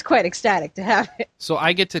he was quite ecstatic to have it. So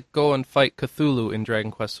I get to go and fight Cthulhu in Dragon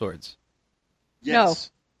Quest Swords. Yes.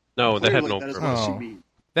 No, that had Clearly, no that is purpose. what she Oh. means.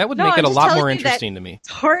 That would No, make I'm it a just lot telling more you that- interesting to me.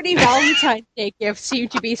 Hearty Valentine's Day gifts seem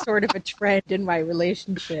to be sort of a trend in my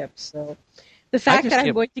relationship. So the fact just that I'm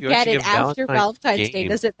can't going to believe you get actually it give after Valentine's Valentine's Day game.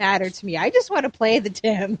 doesn't matter to me. I just want to play the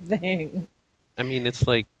damn thing. I mean, it's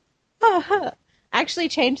like, I actually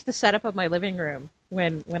changed the setup of my living room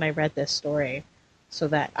when I read this story so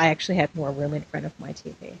that I actually had more room in front of my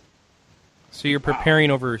TV. So you're preparing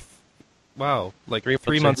over, like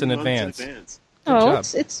 3 months in advance. Good Oh, job.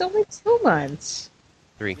 it's only 2 months.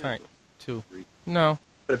 3. All right, 2. No,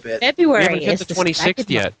 A bit. We February haven't hit is the the 26th second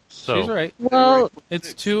yet, month. so she's right. Well,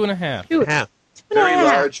 It's 2.5. two, half. Very 2.5.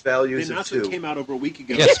 large The values of announcement 2. came out over a week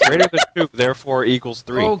ago. Yes, greater than 2, therefore equals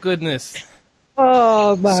 3. Oh goodness!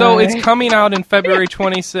 Oh my! So it's coming out in February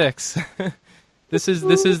 26th. This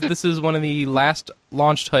is one of the last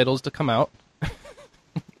launch titles to come out.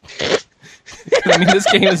 I mean, this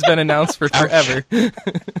game has been announced for forever.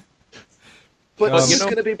 But Um, who's you know-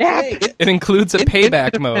 going to be playing it? It includes a In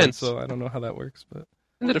payback defense- mode, so I don't know how that works, but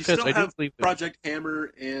In the You defense, still I do have believe that Project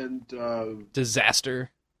Hammer and disaster.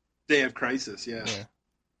 Day of Crisis. Yeah. Yeah.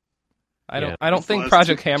 I don't Yeah. think Plus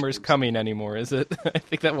Project two Hammer's games. coming anymore, is it? I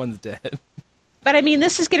think that one's dead. But I mean,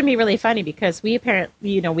 this is going to be really funny because we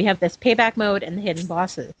apparently, we have this payback mode and the hidden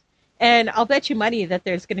bosses. And I'll bet you money that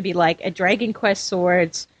there's going to be like a Dragon Quest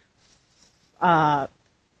Swords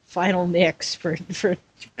final mix for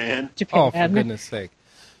And Japan. Oh, for goodness sake!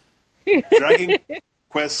 Dragon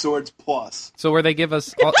Quest Swords Plus. So where they give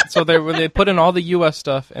us, where they put in all the U.S.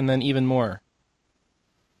 stuff and then even more.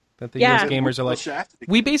 That the Yeah. U.S. gamers are like,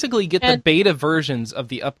 we basically get the And- beta versions of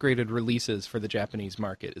the upgraded releases for the Japanese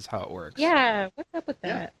market. Is how it works. Yeah, what's up with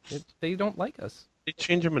that? They don't like us. they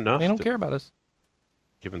change them enough. They don't that care about us.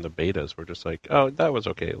 Given the betas, we're just like, oh, that was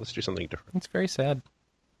okay. Let's do something different. It's very sad.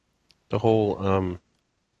 The whole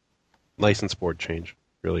license board change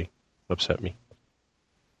really upset me.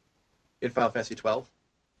 In Final Fantasy 12?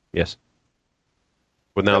 Yes.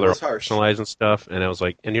 But now That they're was harsh. personalized and stuff, and I was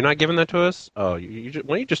like, and you're not giving that to us? Oh, why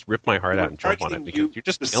don't you just rip my heart They out were and jump on it, targeting because you you're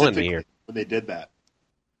just killing me here. specifically when they did that.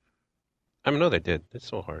 I know they did. It's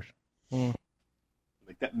so harsh.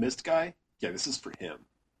 Like that mist guy? Yeah, this is for him.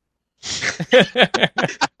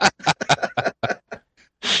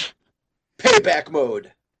 Payback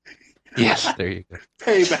mode. Yes, there you go.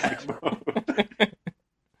 Payback mode.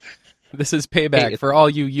 This is payback Hey, for all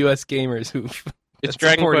you U.S. gamers who've. It's that's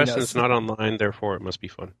Dragon supporting Quest and us. it's not online, therefore it must be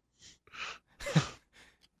fun.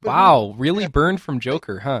 Wow, really burned from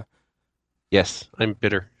Joker, huh? Yes, I'm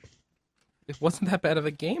bitter. It wasn't that bad of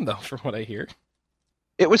a game, though, from what I hear.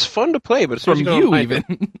 It was fun to play, but as soon as From go you, online,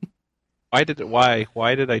 even. Why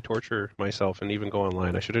did I torture myself and even go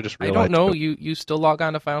online? I should have just I realized. don't know. You still log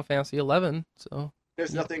on to Final Fantasy 11, so.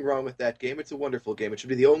 There's nothing wrong with that game. It's a wonderful game. It should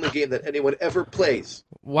be the only game that anyone ever plays.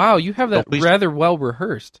 Wow, you have that please. rather well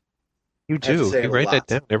rehearsed. You I have to do. say it You a write lot. that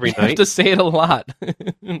down every You have night. to say it a lot.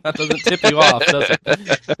 That doesn't tip you off, does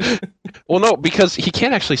it? Well, no, because he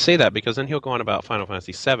can't actually say that, because then he'll go on about Final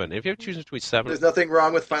Fantasy VII. If you choose to tweet 7, There's nothing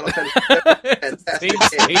wrong with Final Fantasy. It's the Fantastic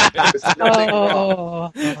same game. statement. There's nothing wrong.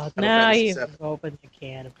 Oh, now Fantasy you've VII. opened the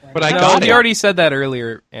can of worms. But I No, got you it. already said that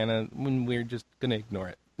earlier, Anna, when we were just going to ignore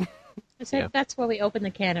it. I said Yeah. that's where we open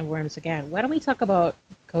the can of worms again. Why don't we talk about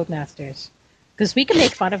Codemasters? Because we can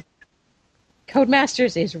make fun of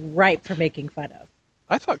Codemasters is ripe for making fun of.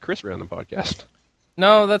 I thought Chris ran the podcast.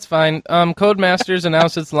 No, that's fine. Codemasters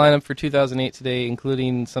announced its lineup for 2008 today,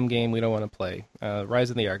 including some game we don't want to play, Rise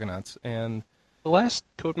of the Argonauts. And The last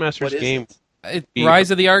Codemasters What is game. it? Rise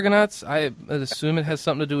of the Argonauts, I assume it has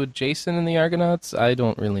something to do with Jason and the Argonauts. I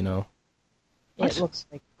don't really know. It looks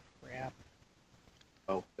like crap.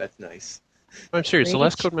 Oh, that's nice. I'm serious. The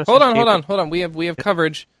last Codemasters. Hold game on. We have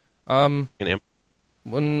coverage. in Am-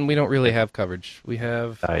 When we don't really have coverage, we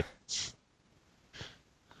have died.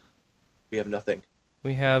 We have nothing.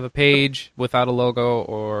 we have a page without a logo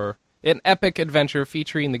or an epic adventure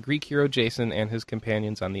featuring the Greek hero Jason and his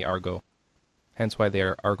companions on the Argo. Hence why they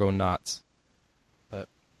are Argonauts. But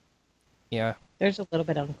yeah, There's a little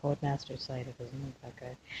bit on the Codemasters site. It doesn't look that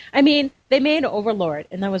good. I mean, they made Overlord,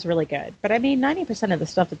 and that was really good. But I mean, 90% of the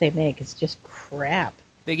stuff that they make is just crap.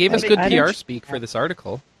 they gave us I good don't- PR speak for this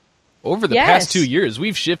article. Over the Yes. past 2 years,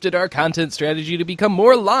 we've shifted our content strategy to become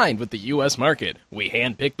more aligned with the U.S. market. We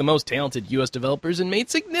handpicked the most talented U.S. developers and made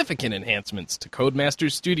significant enhancements to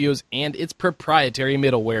Codemasters Studios and its proprietary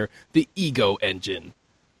middleware, the Ego Engine.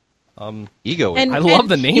 Ego. And, I love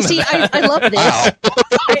the name you of see, that. I love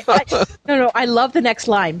this. I love the next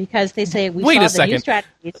line because they say we Wait saw a the second. new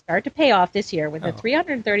strategy start to pay off this year with a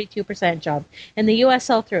 332% jump in the U.S.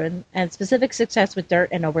 sell-through and specific success with Dirt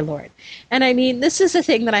and Overlord. And I mean, this is the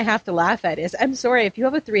thing that I have to laugh at is, I'm sorry, if you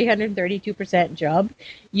have a 332% jump,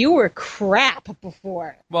 you were crap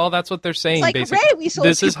before. Well, that's what they're saying, It's like, basically. hooray, we sold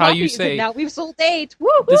This 2 is how you copies, and say. now we've sold 8.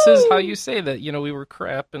 Woo-hoo! This is how you say that, we were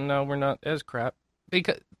crap and now we're not as crap.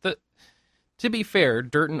 Because to be fair,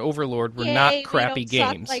 Dirt and Overlord were Yay, not crappy we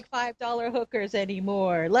don't games. suck like $5 hookers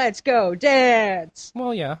anymore. Let's go dance.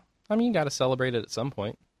 Well, yeah. I mean, you got to celebrate it at some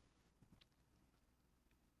point.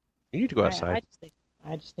 You need to go outside.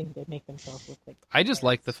 I just think they make themselves look like. I just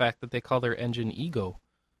like the fact that they call their engine Ego.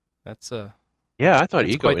 That's Yeah, I thought that's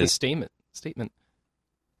Ego. quite the statement.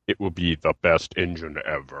 It will be the best engine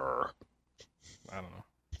ever. I don't know.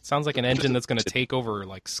 It sounds like an engine that's going to take over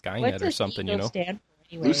like Skynet What or does something, ego stand for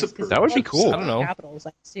anyways? Lucifer. 'Cause That would be it's cool. I don't know. Capitals.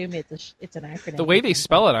 I assume it's an acronym. The way they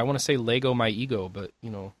spell it, I want to say Lego my ego, but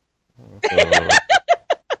it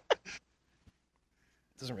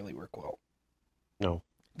doesn't really work well. No.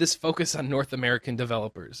 This focus on North American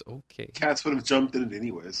developers. Okay. Cats would have jumped in it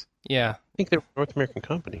anyways. Yeah. I think they're a North American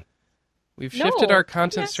company. We've No, shifted our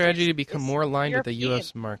content yes, strategy to it's become more aligned with the European.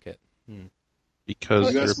 U.S. market.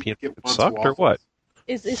 Because You guys European get food once sucked or waffles. what?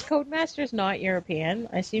 Is Codemasters not European?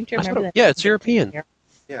 I seem to That's remember what- that. yeah, it's European.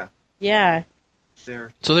 Yeah, Yeah.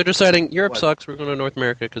 they're So they're deciding Europe What? sucks. We're going to North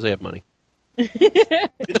America because they have money. Didn't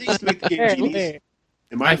they used to make the game Apparently. Genies?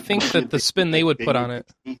 Am I think that the spin they would put on it-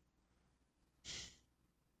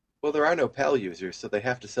 well, there are no PAL users, so they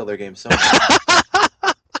have to sell their game somewhere.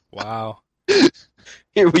 Wow.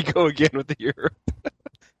 Here we go again with the Europe.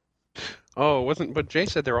 Oh, it wasn't. But Jay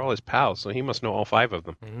said they're all his pals, so he must know all 5 of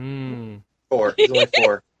them. Mm. 4. There's only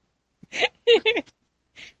 4.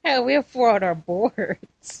 Hell, we have 4 on our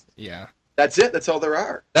boards. Yeah. That's it. That's all there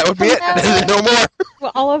are. That would be it. No more.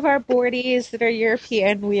 Well, all of our boardies that are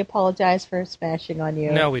European, we apologize for smashing on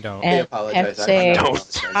you. No, we don't. They And apologize. have to say,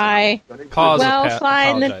 apologize. I Don't include Pause. them. Well, Pat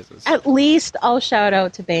fine, then apologizes. at least I'll shout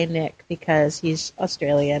out to Bay Nick because he's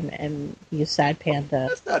Australian and he's Sad Panda.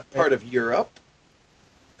 That's not part of Europe.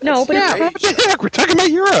 No, but That's it's Eurasia. What the heck? We're talking about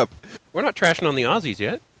Europe. We're not trashing on the Aussies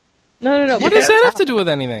yet. No. What does that have to do with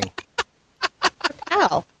anything?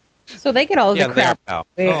 PAL. So they get all Yeah, the they are crap. PAL.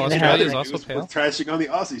 Way Oh, in the Australia hell. is also It was pale? trashing on the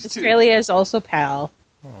Aussies, too. Australia is also PAL.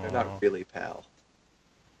 They're not really pal.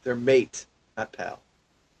 They're mate, not pal.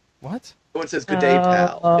 What? Someone says good day,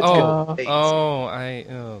 pal. It's Oh, good mate.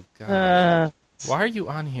 oh, God. Why are you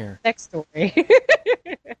on here? Next story.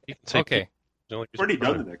 You can say Okay. We've already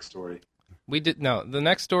done the next story. We did no. The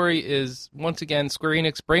next story is once again Square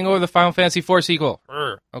Enix bring over the Final Fantasy IV sequel.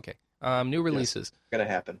 Okay. New releases. It's gonna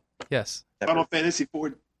happen. Yes. Final Fantasy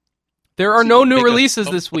IV. There are no new Because- releases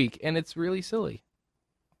this week, and it's really silly.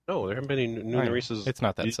 No, there haven't been any new I know. releases. It's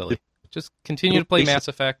not that silly. Just continue to play Mass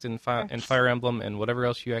Effect and Fire Emblem and whatever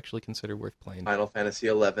else you actually consider worth playing. Final Fantasy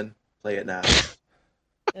 11. Play it now.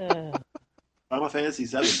 Final Fantasy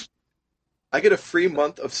VII. I get a free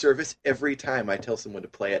month of service every time I tell someone to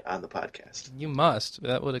play it on the podcast. You must.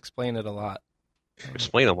 That would explain it a lot.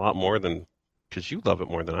 Explain a lot more than because you love it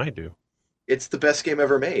more than I do. It's the best game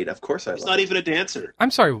ever made. Of course I He's love not it. even a dancer.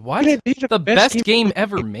 I'm sorry, what? The best game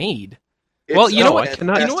ever made. It's Well, you know what?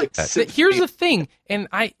 fantastic You know what? symphony. Here's the thing, and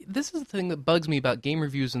this is the thing that bugs me about game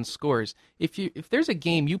reviews and scores. If there's a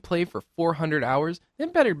game you play for 400 hours,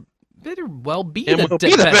 then better well be It the will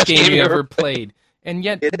be the best best game game you you ever ever played. And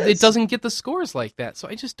yet It it is. doesn't get the scores like that. So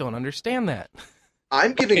I just don't understand that.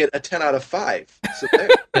 I'm giving it a 10 out of 5. So there.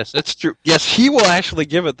 Yes, that's true. Yes, he will actually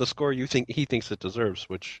give it the score he thinks it deserves,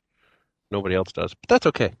 which nobody else does. But that's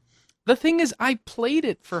okay. The thing is, I played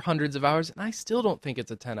it for hundreds of hours, and I still don't think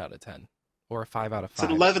it's a 10 out of 10 or a 5 out of It's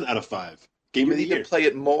 5. an 11 out of 5. Game You of the need to year. play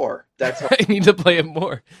it more. That's all. I need to play it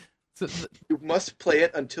more. So, You must play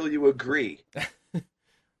it until you agree.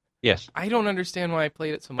 Yes. I don't understand why I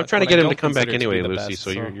played it so much. I'm trying to when I get him to don't come back consider it to anyway, be the Lucy, best, so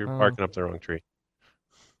you're oh. barking up the wrong tree.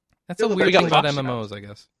 That's a Still, weird we thing got about Fox MMOs, I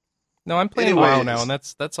guess. No, I'm playing WoW Anyways. now, and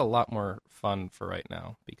that's a lot more fun for right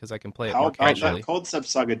now because I can play it How more about casually. that Cold Step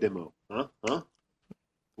Saga demo? Huh?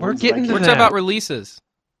 We're When's getting that to We're game? talking that. about releases.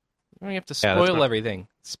 We don't have to Yeah, that's spoil not- everything.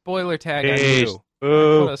 Spoiler tag Jeez. on you.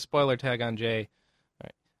 Boo. Put a spoiler tag on Jay. All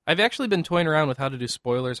right. I've actually been toying around with how to do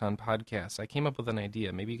spoilers on podcasts. I came up with an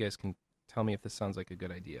idea. Maybe you guys can tell me if this sounds like a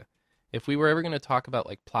good idea. If we were ever going to talk about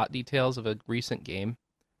like plot details of a recent game,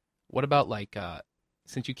 what about like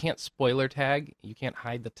since you can't spoiler tag, you can't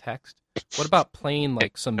hide the text. What about playing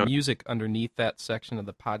like some music underneath that section of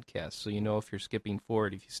the podcast so you know if you're skipping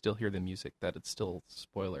forward, if you still hear the music, that it's still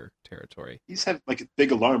spoiler territory? You just have like a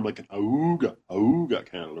big alarm, like an auga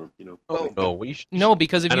kind of alarm, you know. Oh, No, we should, No,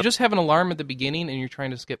 because if I you don't- just have an alarm at the beginning and you're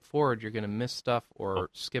trying to skip forward, you're going to miss stuff or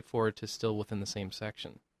skip forward to still within the same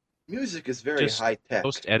section. music is very Just high tech.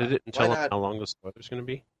 post-edit it and Why tell not? him how long the spoiler's going to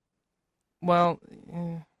be. Well,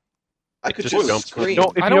 I could Just just don't- scream.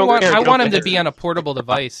 don't- if I you don't don't want. care, I don't want them to care. be on a portable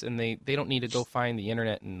device, and they don't need to go find the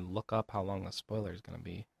internet and look up how long the spoiler is going to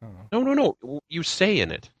be. I don't know. No. You say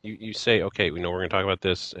in it. You say, okay, we know we're going to talk about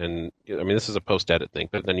this, and I mean this is a post-edit thing.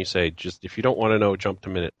 But then you say, just if you don't want to know, jump to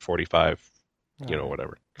minute 45. You know,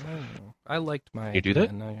 whatever. I don't know. I liked my. You do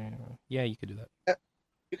that? and yeah, you could do that.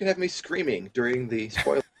 You can have me screaming during the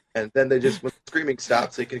spoiler, and then when the screaming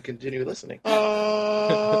stops, they can continue listening.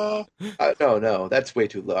 No, that's way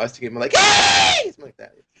too low. I was thinking like, hey! Something like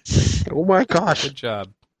that. Oh my gosh. Good job.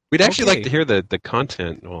 We'd actually Okay. like to hear the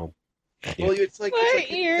content. Well, yeah. Well, it's like My it's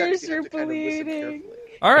like ears insects, you have are to kind of listen bleeding. carefully.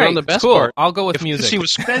 All right, on the best cool. part, I'll go with if music. Lucy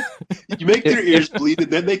was You make their ears bleed,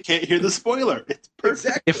 and then they can't hear the spoiler. It's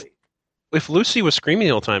perfect. Exactly. if Lucy was screaming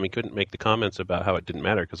the whole time, he couldn't make the comments about how it didn't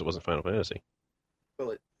matter because it wasn't Final Fantasy.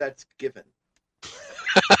 Well, that's given.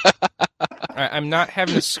 I'm not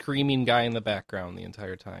having a screaming guy in the background the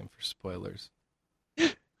entire time for spoilers.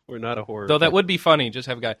 We're not a horror. Though that would be funny. Just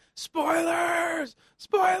have a guy, spoilers!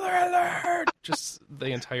 Spoiler alert! Just the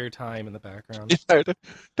entire time in the background.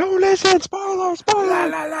 Don't listen, spoiler, spoiler. La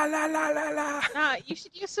la la la la la la. You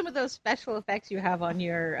should use some of those special effects you have on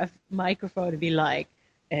your microphone to be like,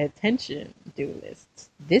 attention, duelists.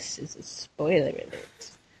 This is a spoiler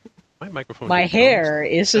alert. My microphone. My didn't hair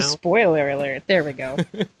is a now. spoiler alert. There we go.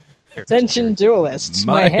 bounce. Attention, duelists.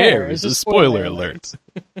 My hair is a spoiler alert.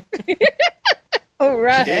 All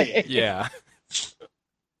right. Yay. Yeah.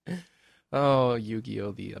 Oh,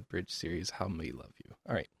 Yu-Gi-Oh! The Abridged series. How may love you.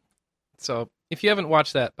 All right. So, if you haven't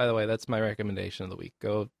watched that, by the way, that's my recommendation of the week.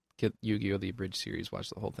 Go get Yu-Gi-Oh! The Abridged series. Watch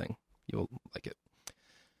the whole thing. You'll like it.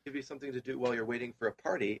 Give you something to do while you're waiting for a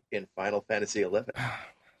party in Final Fantasy XI.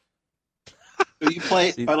 So you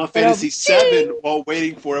play Final Fantasy VII while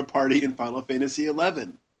waiting for a party in Final Fantasy XI.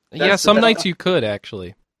 Yeah, some nights you could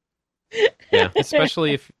actually. Yeah.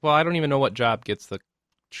 Especially if, well, I don't even know what job gets the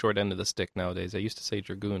short end of the stick nowadays. I used to say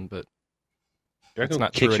Dragoon, but Dragon It's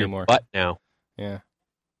not kicks true your anymore. butt now. yeah.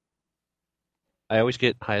 I always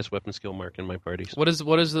get highest weapon skill mark in my parties. What is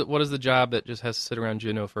the job that just has to sit around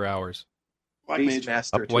Juno for hours? Black Beast Mage.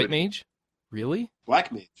 Master. White Tutor. mage? Really?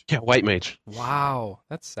 Black Mage. Yeah, white mage. Wow,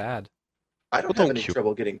 that's sad. I don't Well, have don't any you-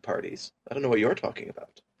 trouble getting parties. I don't know what you're talking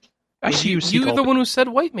about. I see you. You're the one who said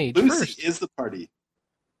white mage Lucy first. is the party.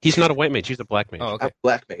 He's not a white mage. He's a black mage. Oh, I'm okay.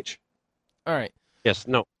 Black Mage. All right. Yes.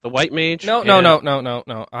 No. The white mage.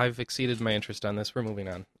 No. I've exceeded my interest on this. We're moving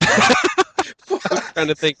on. Trying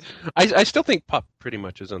to think. I still think Pup pretty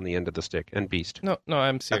much is on the end of the stick, and Beast. No,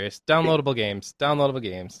 I'm serious. Downloadable games.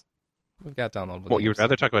 We've got downloadable Well, games. you'd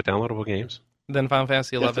rather talk about downloadable games? Than Final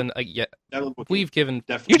Fantasy 11. Yeah, Downloadable we've given.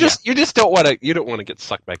 Definitely. You just don't want to. You don't want to get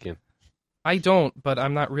sucked back in. I don't, but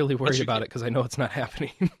I'm not really worried you about get- it because I know it's not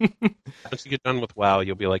happening. Once you get done with WoW,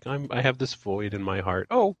 you'll be like, I have this void in my heart.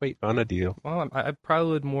 Oh, wait, on a deal. Well, I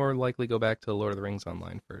probably would more likely go back to Lord of the Rings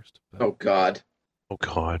Online first. But... Oh God. Oh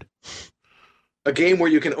God. A game where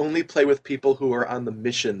you can only play with people who are on the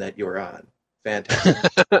mission that you're on. Fantastic.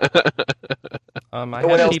 I No one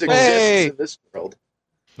have else people. exists Hey! in this world.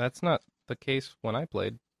 That's not the case when I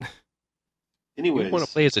played. You Anyways, want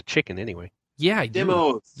to play as a chicken anyway. Yeah, I do.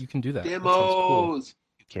 demos. You can do that. That sounds cool. Demos.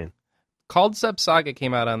 You can. Called Sub Saga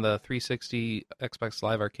came out on the 360 Xbox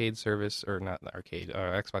Live Arcade service, or not the arcade,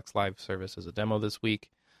 Xbox Live service as a demo this week.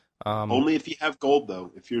 Only if you have gold,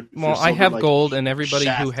 though. If you're Well, I silver, have like gold, and everybody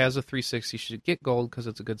who Shaft. has a 360 should get gold because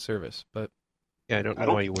it's a good service. But Yeah, I don't know I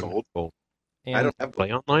don't why you get wouldn't gold. get gold. and, I don't have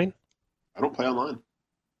Play online? I don't play online.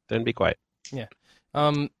 Then be quiet.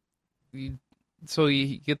 so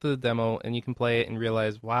you get the demo and you can play it and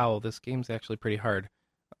realize, wow, this game's actually pretty hard.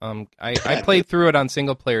 I played through it on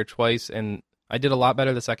single player twice, and I did a lot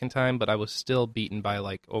better the second time, but I was still beaten by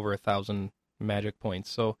like over 1,000 magic points.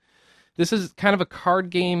 So this is kind of a card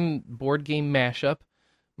game, board game mashup.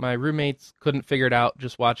 My roommates couldn't figure it out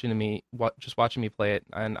just watching me play it,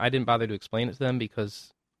 and I didn't bother to explain it to them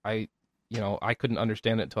because I couldn't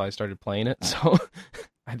understand it until I started playing it. So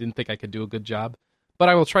I didn't think I could do a good job, but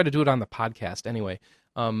I will try to do it on the podcast anyway.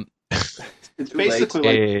 It's Too basically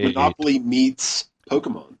late. like Monopoly meets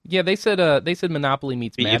Pokemon. Yeah, they said Monopoly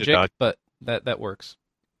meets Beat you to Magic, dodge. but that works.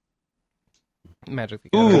 Magic. the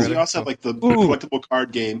Ooh. Gathering, Because rather. you also have like the Ooh. collectible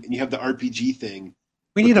card game, and you have the RPG thing,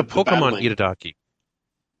 We With need a the Pokemon battling. Itadaki.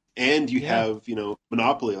 and you Yeah. have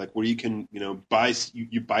Monopoly, like where you can buy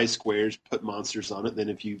you buy squares, put monsters on it. Then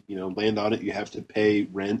if you land on it, you have to pay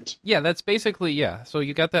rent. Yeah, that's basically, yeah. So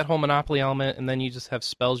you got that whole Monopoly element, and then you just have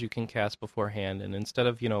spells you can cast beforehand, and instead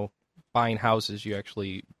of, buying houses, you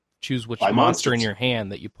actually choose which Buy monster in monsters. your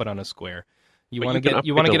hand that you put on a square. You But want you to can get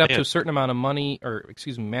you want to upgrade get the up to a land. certain amount of money, or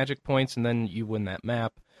excuse me, magic points, and then you win that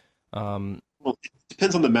map. Well, it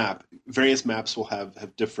depends on the map. Various maps will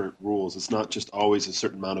have different rules. It's not just always a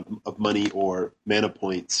certain amount of money or mana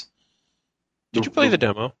points. Did you play the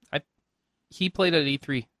demo? He played at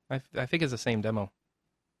E3. I think it's the same demo.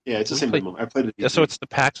 Yeah, it's the We same played- demo. I played it. Yeah, so it's the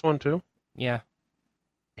PAX one too? Yeah,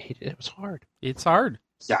 It was hard. it's hard.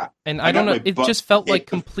 Yeah. And I I don't got know. my It butt just felt like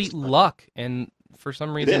kicked the first complete time. luck, and for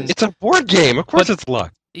some reason, is. It's a board game. Of course But- it's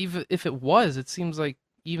luck. even if it was, it seems like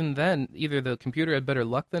even then, either the computer had better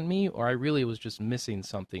luck than me, or I really was just missing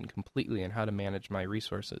something completely in how to manage my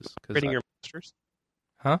resources. 'Cause Upgrading I, your monsters?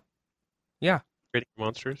 Huh? Yeah. Upgrading your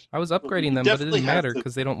monsters? I was you upgrading them, but it definitely didn't have matter to-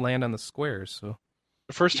 because they don't land on the squares. So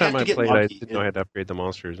The first You time have I to get played, I lucky, didn't know I and- had to upgrade the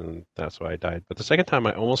monsters, and that's why I died. But the second time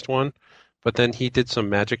I almost won, but then he did some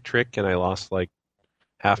magic trick, and I lost like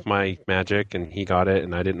half my magic, and he got it,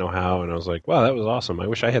 and I didn't know how, and I was like, wow, that was awesome. I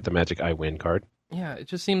wish I had the magic I win card. yeah, it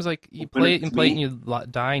just seems like you When play it it's and play it and me- you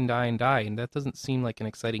die and die and die, and that doesn't seem like an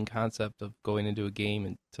exciting concept of going into a game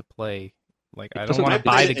and to play. Like, It I don't doesn't want to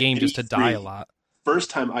matter. buy the At game just to die a E3, lot. First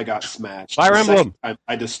time I got smashed. Fire The Emblem. second time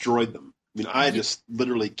I destroyed them. I mean, I Ye- just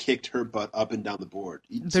literally kicked her butt up and down the board.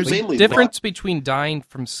 It's There's a mainly difference between dying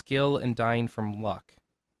from skill and dying from luck.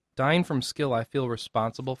 Dying from skill, I feel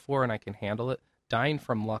responsible for and I can handle it. Dying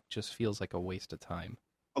from luck just feels like a waste of time.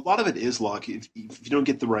 A lot of it is luck. If you don't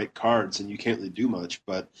get the right cards, and you can't really do much.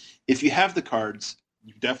 But if you have the cards,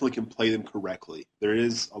 you definitely can play them correctly. There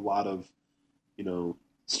is a lot of,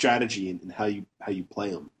 strategy in how you play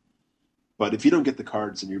them. But if you don't get the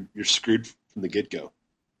cards, then you're screwed from the get go.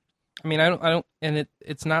 I mean, I don't, and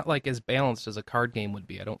it's not like as balanced as a card game would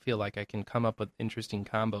be. I don't feel like I can come up with interesting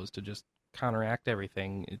combos to just counteract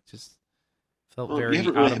everything. It just felt Well, you very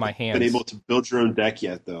haven't out really of my hands. been able to build your own deck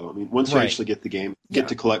yet, though. I mean, once you Right. actually get the game, Yeah. get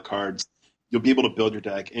to collect cards, you'll be able to build your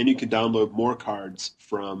deck, and you can download more cards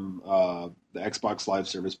from the Xbox Live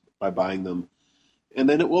service by buying them. And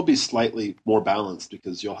then it will be slightly more balanced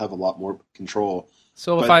because you'll have a lot more control.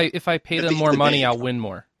 So but if I pay at them the more end of the money, day- I'll win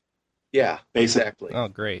more. Yeah, Basically. exactly. Oh,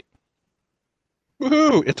 great.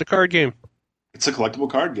 Woohoo! It's a card game. It's a collectible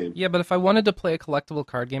card game. Yeah, but if I wanted to play a collectible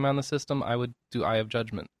card game on the system, I would do Eye of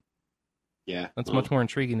Judgment. Yeah. That's much more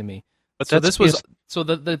intriguing to me. But So that's this was so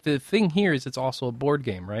the thing here is it's also a board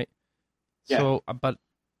game, right? Yeah. So, but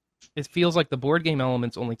it feels like the board game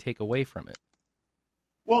elements only take away from it.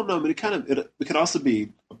 Well, no, but it could also be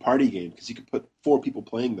a party game because you could put 4 people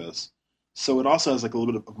playing this. So it also has like a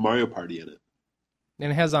little bit of Mario Party in it.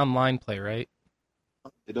 And it has online play, right?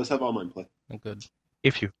 It does have online play. Oh, good.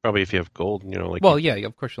 if you have gold, like. Well, yeah,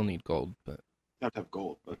 of course you'll need gold, but You have to have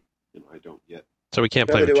gold, but I don't yet. So we can't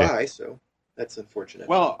play Neither with do Jake. I, so that's unfortunate.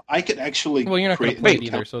 Well, I could actually. Well, you're not gonna create play an it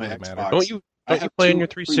account either, so it on my doesn't matter. Xbox. Don't I you have play on 2 your or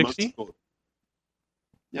 3 months 360? gold.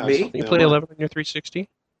 Yeah, Me? I still You play play online. 11 on your 360?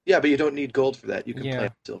 yeah, but you don't need gold for that. You can Yeah. play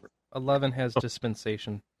on silver. 11 has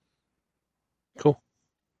dispensation, Cool.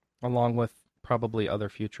 along with probably other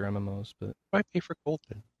future MMOs. But Why pay for gold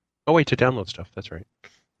then? Oh wait, to download stuff. That's right.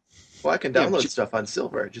 Well, I can Yeah, download but you- stuff on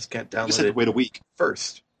silver. I just can't You just download have it to wait a week.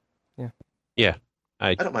 first.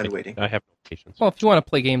 I don't mind waiting. I have no patience. well, if you want to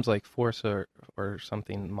play games like Forza or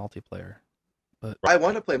something multiplayer, I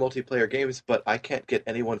want to play multiplayer games, but I can't get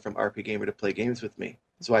anyone from RP Gamer to play games with me.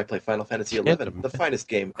 So I play Final Fantasy XI, the finest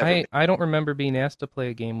game ever. I don't remember being asked to play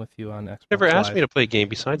a game with you on Xbox. Never asked Live. me to play a game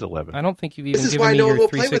besides 11. I don't think you've This even is given why me no one your will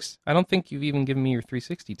play 360. I don't think you've even given me your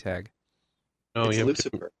 360 tag. No, It's you have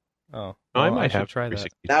Lucifer. Oh, I well, might should have try that.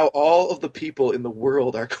 360. Now all of the people in the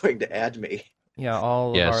world are going to add me. Yeah,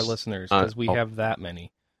 all Yes. of our listeners, because we I'll- have that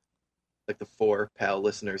many. Like the 4 pal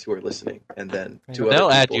listeners who are listening, and then Yeah. 2 other They'll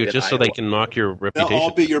add people you in just so they Iowa. can mock your They'll reputation.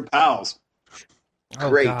 all be your pals. Oh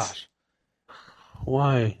Great. gosh.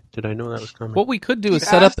 Why did I know that was coming? What we could do You is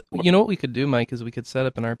set up. asked for it. You know what we could do, Mike, is we could set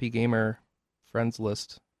up an RP Gamer friends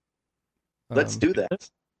list. Let's do that.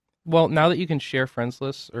 Well, now that you can share friends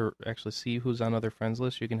lists, or actually see who's on other friends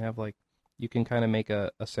lists, you can have you can kind of make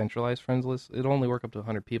a centralized friends list. It'll only work up to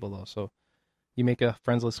 100 people though, so you make a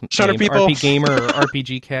friends list 100 named people. RP Gamer or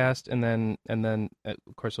RPGCast, and then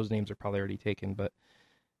of course those names are probably already taken, but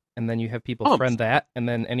and then you have people friend that, and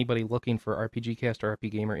then anybody looking for RPGCast or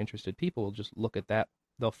RP Gamer interested people will just look at that.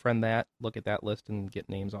 They'll friend that, look at that list, and get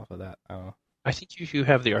names off of that. I think if you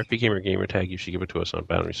have the RP gamer tag, you should give it to us on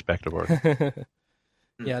Boundary Spectator.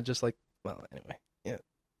 Yeah, just anyway. Yeah.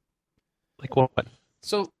 Like what?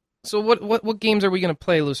 So what games are we gonna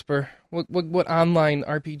play, Lucifer? What online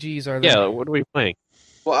RPGs are there? Yeah, what are we playing?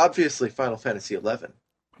 Well, obviously Final Fantasy XI.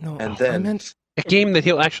 No, And I then- meant A game that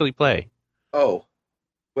he'll actually play. Oh,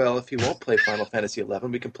 well, if he won't play Final Fantasy XI,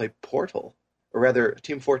 we can play Portal, or rather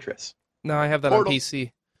Team Fortress. no, I have that Portal. on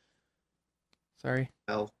PC. Sorry,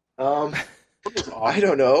 Well, Portal's I awesome.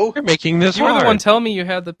 don't know. You're making this you were hard. the one telling me you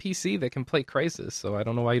had the PC that can play Crysis, so I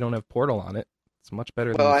don't know why you don't have Portal on it. It's much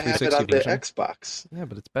better Well, than I the have it 360 on the version. Xbox. Yeah,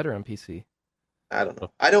 but it's better on PC. I don't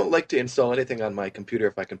know. I don't like to install anything on my computer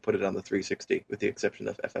if I can put it on the 360, with the exception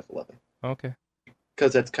of FF11, Okay.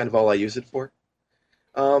 because that's kind of all I use it for.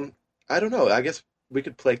 I don't know. I guess we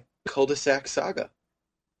could play Cul-de-sac Saga.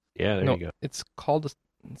 Yeah, there No, you go. it's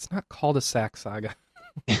not called a Sack Saga.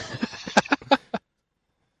 That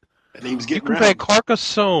name's You getting can play around. Oh,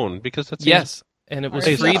 Carcassonne because that's Yes, and it was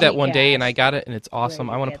RPG free that one day, and I cast. got it, and it's awesome.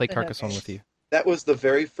 Where I you want to get play the Carcassonne hookers. with you. That was the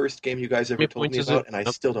very first game you guys ever many told me points is about, it? and I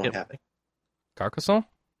Nope, still don't yep. have it. Carcassonne?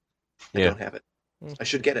 I Yeah. don't have it. I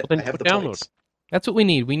should get it. Well, then I have the download points. That's what we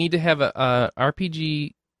need. We need to have a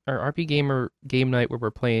RPG or RP Gamer game night where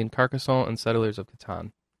we're playing Carcassonne and Settlers of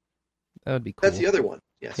Catan. That would be cool. That's the other one.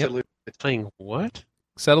 Yeah, Yep. Settlers- Playing what?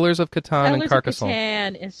 Settlers of Catan and Settlers of Carcassonne.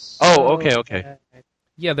 Catan is Oh, so okay. good.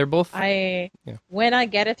 Yeah, they're both. Yeah. When I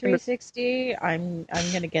get a 360, I'm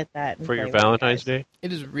gonna get that and For your play with Valentine's you guys. Day?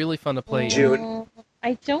 It is really fun to play. June.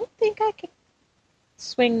 I don't think I could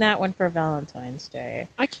swing that one for Valentine's Day.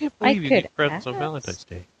 I can't I believe you could get presents on ask. Valentine's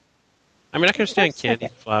Day. I mean, I can understand That's candy,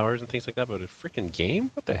 okay. flowers, and things like that, but a freaking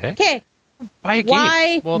game? What the heck? Okay, Buy a game.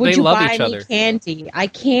 why Well, would they you love buy each me other. candy? I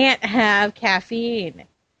can't have caffeine.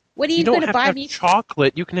 What are You you, don't going have to to buy have me?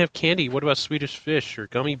 chocolate. You can have candy. What about Swedish fish or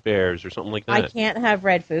gummy bears or something like I that? can't have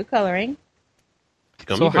red food coloring.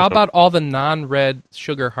 Gummy So bears how don't- about all the non-red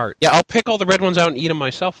sugar hearts? Yeah, I'll pick all the red ones out and eat them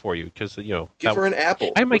myself for you because Give her an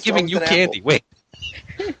apple. Why am I What's wrong giving with you an candy? apple? Wait,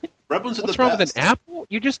 Red ones are what's the wrong best. with an apple?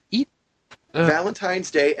 You just eat.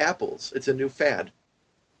 Valentine's Day apples. It's a new fad.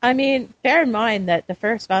 I mean, bear in mind that the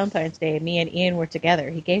first Valentine's Day, me and Ian were together.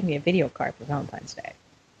 He gave me a video card for Valentine's Day.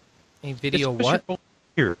 A video It's what?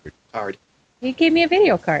 Here. Hard. He gave me a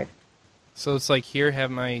video card. So it's like here,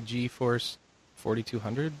 have my GeForce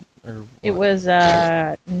 4200 or It what? was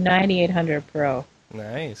 9800 Pro,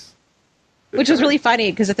 Nice. which was really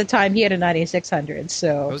funny because at the time he had a 9600.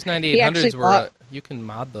 So Those he 9800s actually were bought- you can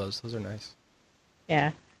mod those. Those are nice.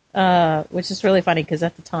 yeah. which is really funny because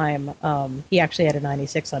at the time he actually had a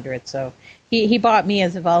 9600, so he bought me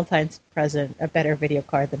as a Valentine's present a better video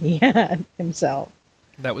card than he had himself.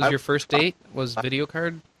 That was your first date? Was video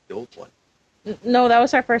card? The old one. No, that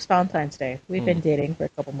was our first Valentine's Day. We've been dating for a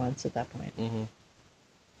couple months at that point. Mm-hmm.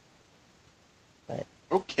 But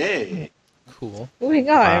Okay. Cool. moving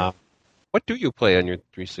on. What do you play on your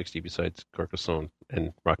 360 besides Carcassonne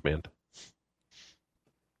and Rock Band?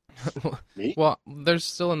 Me? Well, there's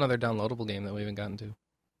still another downloadable game that we haven't gotten to.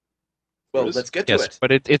 Well, Yes. let's get to Yes, it.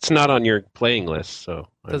 but it's not on your playing list, so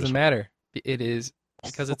Doesn't matter. It is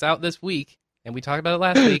because it's out this week, and we talked about it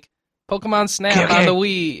last week. Pokemon Snap on the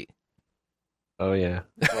Wii. Oh yeah.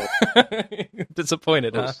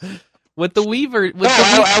 Disappointed, huh? With the Wii No,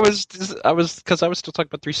 I was because I was still talking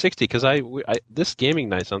about 360 because I this gaming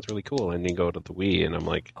night sounds really cool, and then go to the Wii, and I'm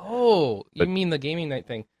like, Oh, you But- mean the gaming night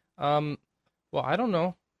thing? Well, I don't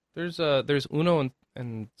know. There's Uno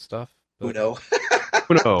and stuff. but Uno.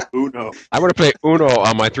 Uno. Uno. I want to play Uno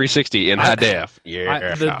on my 360 in high def.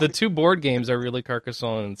 Yeah. The two board games are really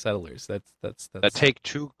Carcassonne and Settlers. That's That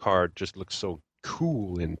Take-Two card just looks so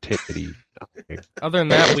cool and titty. Other than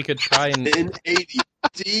that, we could try and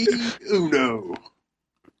 1080D Uno.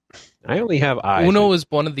 I only have eyes. Uno is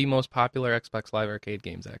one of the most popular Xbox Live Arcade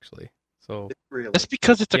games, actually. So Really. That's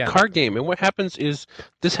because it's a Yeah. card game, and what happens is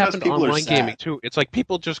this happened people are online sad. gaming too. It's like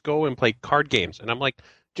people just go and play card games, and I'm like,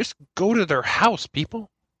 just go to their house, people.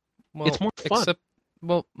 well, It's more fun. Except,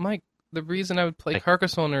 well, Mike, the reason I would play Hey.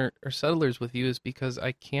 Carcassonne or Settlers with you is because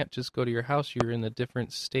I can't just go to your house. You're in a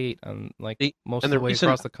different state on See, most and of the the way reason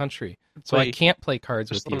across the country. So I play- can't play cards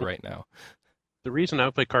with Just you let me- right now. The reason I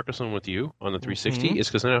would play Carcassonne with you on the 360 is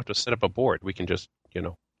because then I don't have to set up a board. We can just,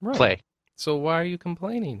 Right. play. So why are you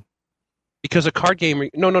complaining? Because a card game,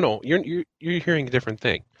 no. You're hearing a different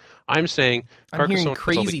thing. I'm saying I'm Carcassonne hearing has all the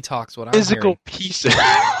crazy talks. What I'm physical hearing. pieces.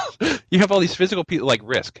 You have all these physical pieces like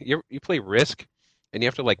Risk. You play Risk, and you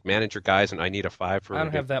have to like manage your guys. And I need a 5 for. I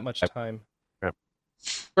don't have that much time.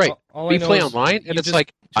 Right. All We I know play is online, you and it's just-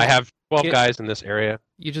 like I just have 12 get- guys in this area.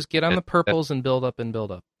 You just get on the that- purples and build up and build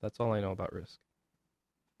up. That's all I know about Risk.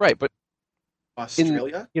 Right, but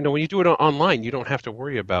Australia? when you do it online, you don't have to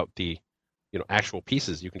worry about the actual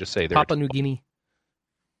pieces. You can just say they're Papua New Guinea.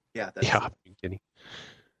 Yeah, that's Yeah, I'm kidding.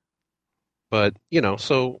 But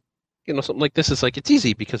so something like this is like it's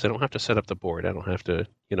easy because I don't have to set up the board. I don't have to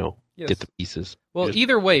Yes. get the pieces. Well, Just-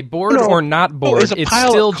 either way, board No, or not board, it's a it's pile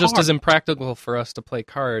of still just cards. as impractical for us to play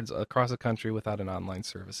cards across the country without an online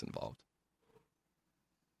service involved.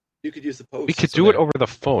 You could use the post. We could so do it there- over the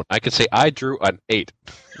phone. I could say I drew an 8.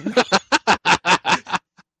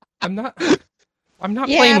 I'm not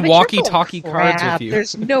Yeah, playing but you're walkie-talkie full of cards crap. with you.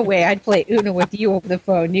 There's no way I'd play Uno with you over the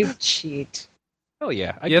phone. You cheat. Oh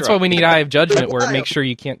yeah, Yeah, that's why we need Eye of Judgment, where it makes sure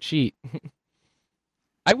you can't cheat.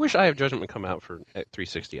 I wish Eye of Judgment would come out for at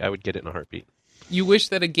 360. I would get it in a heartbeat. You wish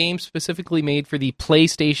that a game specifically made for the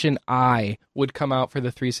PlayStation Eye would come out for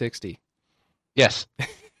the 360. Yes,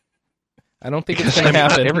 I don't think it's because going I'm to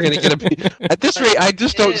not happen. ever going to get a. At this rate, I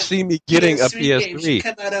just don't see me getting a PS3.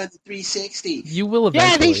 Come out on the 360. You will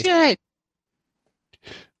eventually. should.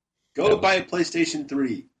 Go buy a PlayStation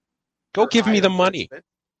 3. Go For give Eye me the of money. Judgment.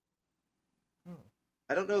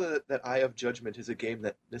 I don't know that Eye of Judgment is a game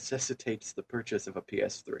that necessitates the purchase of a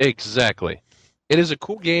PS3. Exactly. It is a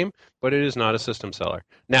cool game, but it is not a system seller.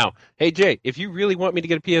 Now, hey Jay, if you really want me to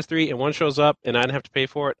get a PS3 and one shows up and I don't have to pay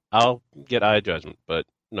for it, I'll get Eye of Judgment. But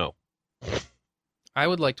no, I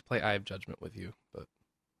would like to play Eye of Judgment with you, but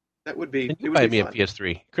That would be. and It you would buy be me a fun.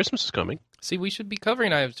 PS3. Christmas is coming. see, we should be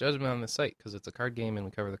covering Eye of Judgment on the site because it's a card game and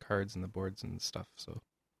we cover the cards and the boards and stuff. So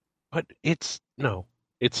But it's no.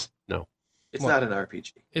 It's What? not an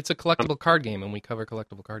RPG. it's a collectible card game, and we cover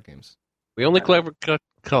collectible card games. We only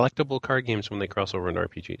collectible card games when they cross over into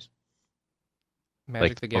RPGs. Magic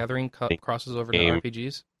Like, the Gathering crosses over game. into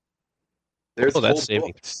RPGs. There's Oh, that's whole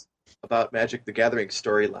saving. books about Magic the Gathering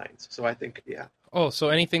storylines. So I think, yeah. Oh, so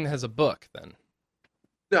anything that has a book, then.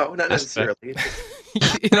 No, not That's necessarily.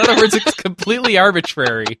 In other words, it's completely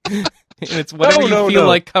arbitrary. And it's whatever No, you feel no.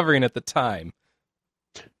 like covering at the time.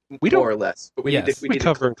 We don't- More or less. But we Yes. need to, We need to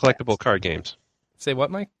cover in collect collectible card games. Say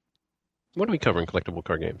what, Mike? What do we cover in collectible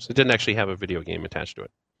card games? It didn't actually have a video game attached to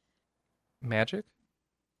it. Magic?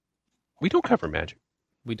 We don't cover Magic.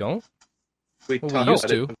 We don't? We Well, we talked used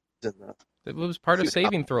about to. it in It was part of Yeah.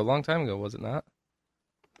 Saving Throw a long time ago, was it not?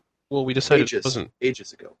 Well, we decided it ages, wasn't.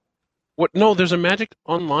 ages ago. What? No, there's a Magic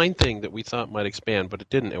Online thing that we thought might expand, but it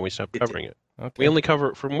didn't, and we stopped It covering it. Okay. We only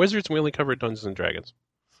cover from Wizards. We only cover Dungeons and Dragons.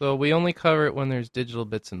 So we only cover it when there's digital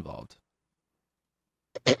bits involved.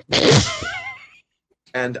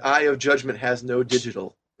 And Eye of Judgment has no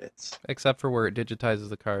digital bits. Except for where it digitizes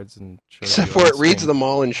the cards and shows Except you for on it reads screen. them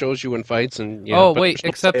all and shows you in fights and yeah. Oh but wait, there's no-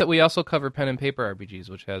 except that we also cover pen and paper RPGs,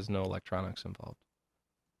 which has no electronics involved.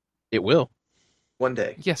 it will One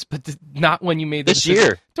day. Yes, but not when you made the this decision.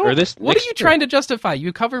 year Don't, or this. what are next you year. trying to justify?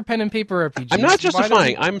 You cover pen and paper RPGs. I'm not Why don't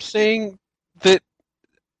justifying. you- I'm saying that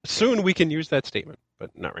soon we can use that statement,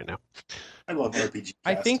 but not right now. I love RPG.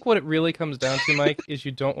 I think what it really comes down to, Mike, is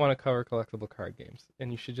you don't want to cover collectible card games,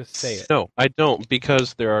 and you should just say it. No, I don't,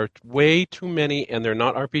 because there are way too many, and they're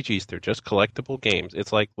not RPGs. They're just collectible games.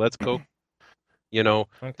 It's like, let's go,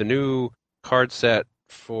 Okay. the new card set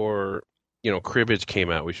for, cribbage came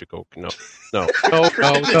out. We should go. No.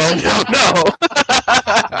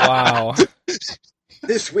 Wow.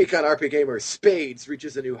 This week on RP Gamer, Spades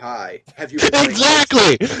reaches a new high. Have you been playing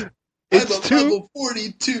Exactly. I'm It's a too. level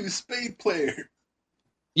 42 spade player.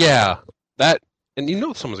 Yeah, that, and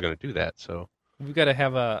someone's going to do that. So We've got to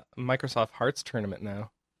have a Microsoft Hearts tournament now.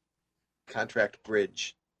 Contract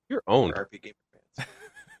Bridge you're for owned. RP Gamer fans?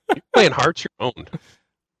 You're playing Hearts. You're owned.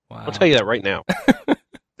 Wow. I'll tell you that right now.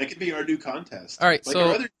 That could be our new contest. All right, like so-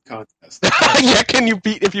 our other contest. Yeah,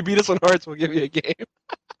 if you beat us on Hearts, we'll give you a game.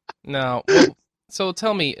 No. Well, so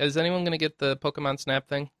tell me, is anyone going to get the Pokemon Snap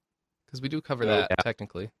thing? Because we do cover Oh, that, yeah.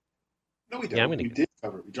 technically. No, we Yeah, don't. I'm gonna We get did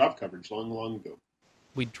cover it. We dropped coverage long ago.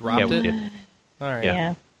 We dropped we it? did. All right. Yeah.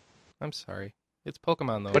 Yeah. I'm sorry. It's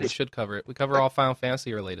Pokemon, though. But We it's- should cover it. We cover all Final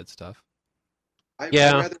Fantasy-related stuff. I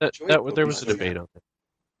Yeah, rather enjoyed there was a Pokemon debate on that.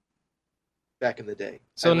 back in the day.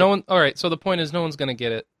 So I no like- one... All right, so the point is no one's going to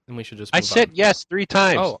get it, and we should just I move said on. yes 3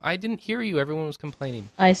 times. Oh, I didn't hear you. Everyone was complaining.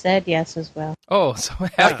 I said yes as well. Oh, so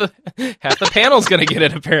half the panel's going to get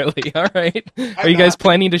it, apparently. All right. Are you guys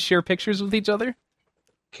planning to share pictures with each other?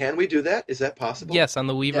 Can we do that? Is that possible? Yes, on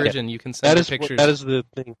the Wii Yeah. version, you can send that your is pictures. that is the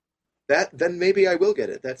thing. Then maybe I will get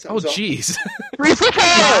it. That Oh, sounds awesome. jeez. 3 for 4.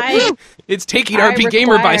 I- It's taking I RP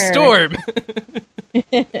Gamer by require- storm.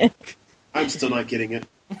 I'm still not getting it.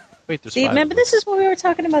 Wait, there's See, 5 remember of them. this is what we were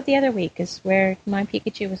talking about the other week, is where my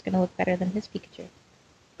Pikachu was going to look better than his Pikachu.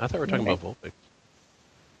 I thought we were talking about Vulpix.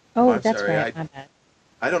 Oh, I'm that's sorry, right. My bad.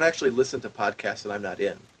 I don't actually listen to podcasts that I'm not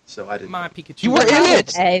in, so I didn't. My Pikachu. You were in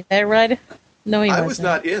it! Hey, there, Rudd. No, he I wasn't. was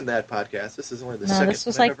not in that podcast. This is only the No, second. this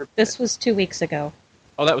was one I've like ever this been. was 2 weeks ago.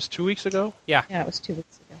 Oh, that was 2 weeks ago? Yeah, it was 2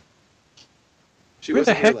 weeks ago. She Where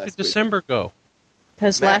the wasn't here heck last did week. December go?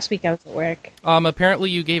 Because Matt. last week I was at work.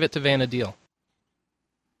 Apparently you gave it to Vanna Deal.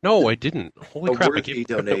 No, I didn't. Holy A crap, I worthy gave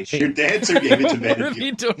donation. Your dancer gave it to Vanity.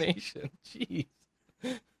 Worthy donation. Jeez.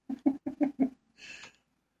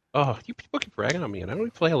 Oh, you people keep bragging on me, and I don't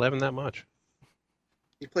even play 11 that much.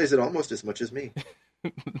 He plays it almost as much as me,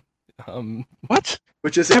 What?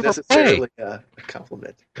 which isn't Never necessarily a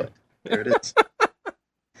compliment, but there it is.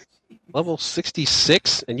 Level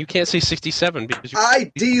 66, and you can't say 67 because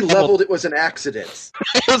I de-leveled. It was an accident.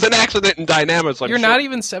 it was an accident in Dynamics. You're not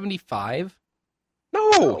even 75?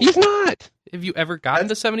 No, he's not. Have you ever gotten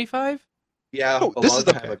to 75? Yeah, No, a this long is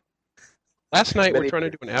the- time ago. Last night we're Many trying to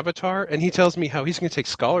do an avatar, and he tells me how he's going to take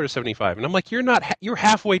Scholar to 75, and I'm like, you're not. You're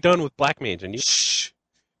halfway done with Black Mage, and you. Shh,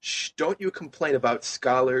 shh! Don't you complain about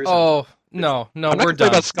scholars? Oh, no, I'm not we're gonna play done.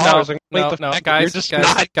 about Scholars. No, I'm gonna no, play the no, fact that guys, you're just guys,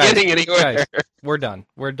 not guys, getting anywhere. guys, we're done.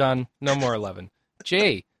 We're done. No more 11.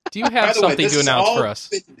 Jay, do you By have the way, something this to is announce all for us?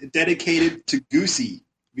 been dedicated to Goosey.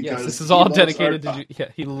 Yes, because this is he all loves dedicated our to... Yeah,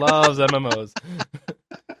 he loves MMOs.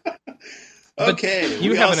 But Okay,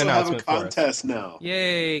 you we have an also have a announcement for us. contest now.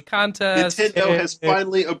 Yay, contest. Nintendo has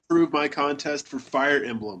finally approved my contest for Fire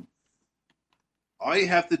Emblem. All you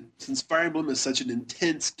have to, since Fire Emblem is such an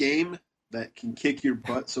intense game that can kick your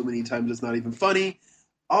butt so many times it's not even funny,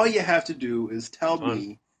 all you have to do is tell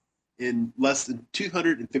me in less than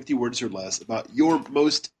 250 words or less about your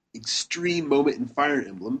most extreme moment in Fire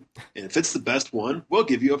Emblem, and if it's the best one, we'll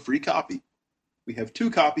give you a free copy. We have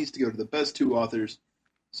 2 copies to go to the best 2 authors.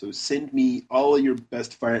 So send me all of your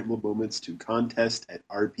best Fire Emblem moments to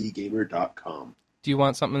contest@rpgamer.com. Do you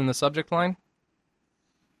want something in the subject line?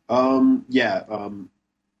 Fire Emblem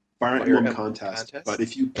Emblem contest. contest? But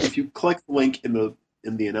if you click the link in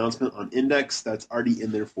the announcement on Index, that's already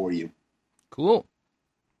in there for you. Cool.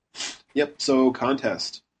 Yep. So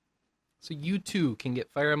contest. So you too can get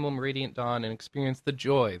Fire Emblem Radiant Dawn and experience the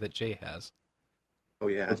joy that Jay has. Oh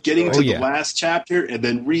yeah, Of getting Oh, to yeah. the last chapter and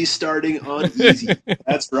then restarting on easy.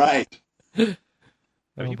 That's right. Have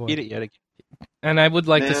Oh, you boy. beat it yet? And I would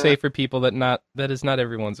like to Nah. say for people that is not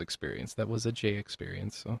everyone's experience. That was a Jay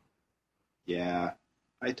experience. So Yeah.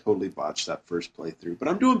 I totally botched that first playthrough, but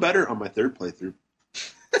I'm doing better on my 3rd playthrough.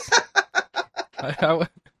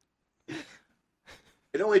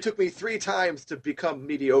 it only took me 3 times to become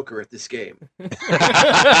mediocre at this game.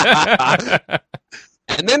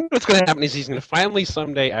 And then what's going to happen is he's going to finally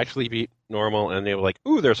someday actually beat normal, and they were like,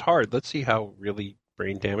 "Ooh, there's hard. Let's see how really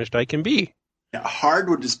brain damaged I can be." Yeah, hard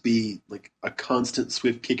would just be like a constant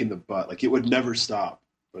swift kick in the butt. Like it would never stop.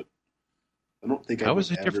 But I don't think How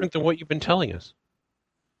is it different than what you've been telling us?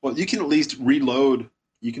 Well, you can at least reload.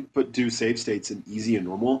 You can do save states in easy and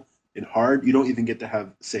normal. In hard, you don't even get to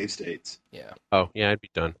have save states. Yeah. Oh, yeah, I'd be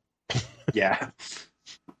done. Yeah.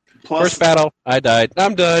 Plus, First battle, I died.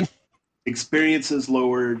 I'm done. experience is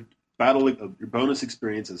lowered. Your bonus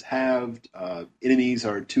experience is halved. Enemies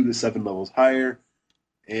are 2 to 7 levels higher,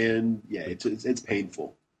 and yeah, it's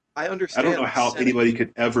painful. I understand. I don't know how anybody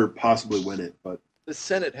could ever possibly win it, but The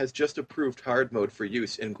Senate has just approved hard mode for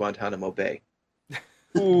use in Guantanamo Bay.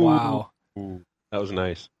 Wow. Ooh, that was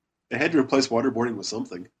nice. they had to replace waterboarding with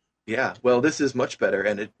something. Yeah, well, this is much better,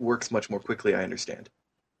 and it works much more quickly, I understand.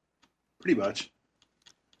 Pretty much.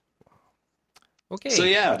 Okay. So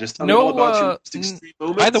yeah, just tell me No, all about your most extreme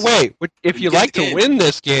moments. By the way, if you Get like to in. win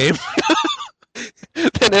this game,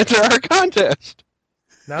 then enter our contest.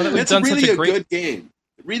 Now that we've it's done really such a a great, good game.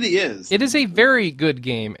 It really is. it is a very good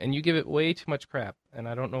game, and you give it way too much crap, and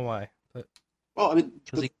I don't know why. But Well, I mean,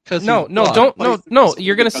 no,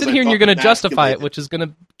 you're gonna sit here and you're gonna justify it, which is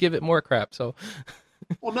gonna give it more crap. So,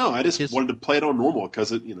 Well, no, I just wanted to play it on normal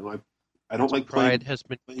because I don't like playing. Pride has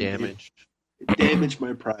been playing damaged. It damaged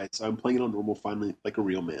my pride, so I'm playing it on normal finally, like a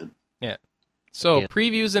real man. so Yeah.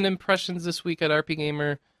 previews and impressions this week at RP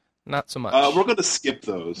Gamer, not so much. We're going to skip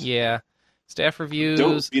those. Yeah, staff reviews,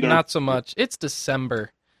 Don't beat our- not so much. It's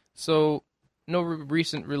December, so no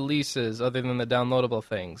recent releases other than the downloadable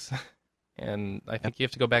things, and I think you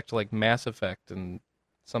have to go back to like Mass Effect and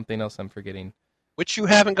something else I'm forgetting. Which you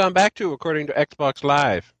haven't gone back to, according to Xbox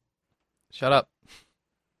Live. Shut up.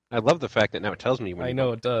 I love the fact that now it tells me when I you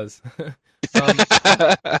know it does.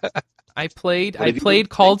 I What have you played been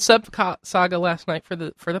Called Saga last night for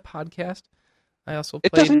the podcast. I also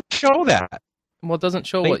It played. doesn't show that. Well, it doesn't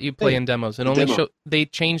show They- what you play in demos. It The only demo. show. They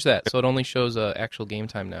changed that, so it only shows actual game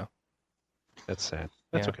time now. That's sad.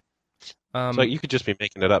 That's Yeah. okay. So you could just be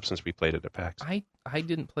making it up since we played it at PAX. I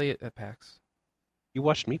didn't play it at PAX. You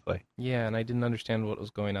watched me play. Yeah, and I didn't understand what was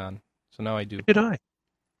going on, so now I do. Did I?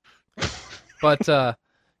 But I'm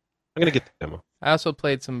gonna get the demo. I also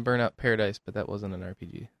played some Burnout Paradise, but that wasn't an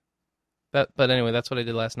RPG. But anyway, that's what I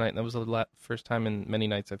did last night, and that was the first time in many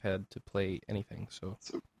nights I've had to play anything. So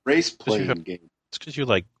It's a race playing have- game. It's because you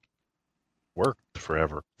worked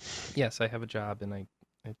forever. yes, I have a job, and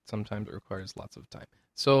sometimes it requires lots of time.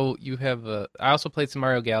 So you have. I also played some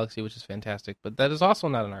Mario Galaxy, which is fantastic, but that is also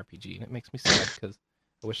not an RPG, and it makes me sad because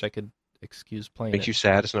I wish I could excuse playing Makes it. you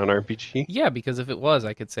sad it's not an RPG. Yeah, because if it was,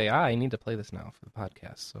 I could say, I need to play this now for the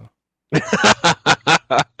podcast. So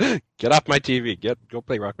Get off my TV. Go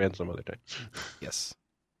play Rock Band some other time. yes,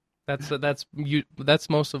 that's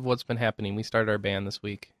most of what's been happening. We started our band this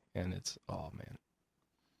week, and it's man.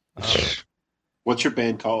 What's your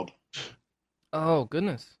band called? Oh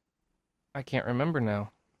goodness, I can't remember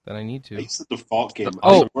now that I need to. It's the default game.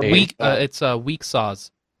 Oh, Hey, weak. It's Weak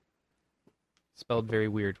Saws. Spelled very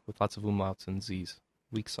weird with lots of umlauts and z's.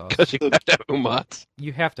 Weak Saws. Because you have to have umlauts.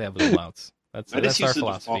 You have to have umlauts. I That's just our used the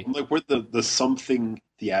philosophy. default. I'm like, we're the something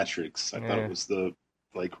theatrics. I thought Yeah. it was the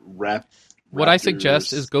rap. What I Raptors.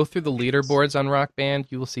 suggest is go through the leaderboards on Rock Band.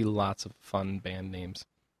 You will see lots of fun band names.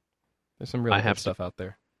 There's some really I good have to- stuff out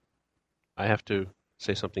there. I have to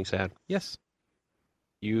say something sad. Yes.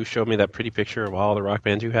 You showed me that pretty picture of all the rock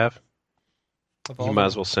bands you have. Of You all might the,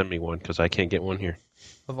 as well send me one because I can't get one here.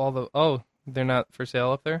 of all the they're not for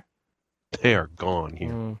sale up there. They are gone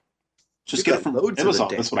here. Just We've get it got from loads of Amazon.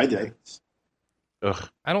 the That's what I damn did. things. Ugh.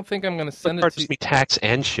 I don't think I'm going to That send it charges to me tax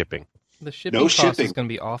and shipping. the shipping. No cost shipping. is going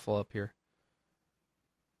to be awful up here.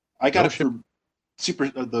 I got No it for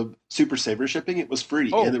the Super Saver shipping. It was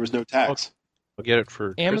free Oh. and there was no tax. I'll get it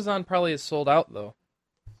for Amazon probably is sold out though.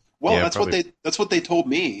 Well, Yeah, that's what they told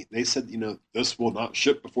me. They said, this will not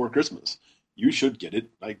ship before Christmas. You should get it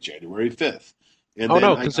like January 5th. And Oh, then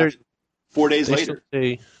no, I 'cause got it 4 days They later.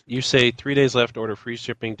 still you say 3 days left, order free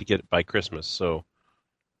shipping to get it by Christmas. So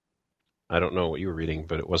I don't know what you were reading,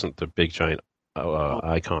 but it wasn't the big giant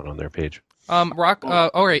icon on their page. All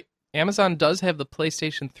right. Amazon does have the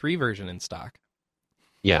PlayStation 3 version in stock.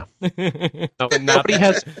 Yeah. No, Not nobody the-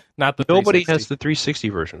 has Not the nobody 360. has the 360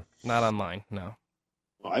 version. Not online. No.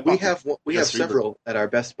 Well, I We bought have the we have PS3 several at our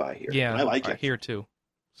Best Buy here. Yeah, I like it. here too.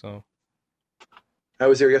 So, I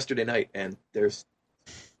was there yesterday night, and there's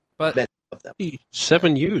but many of them.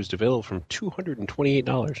 7 used, available from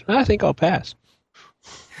 $228. I think I'll pass.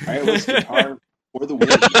 wireless guitar for the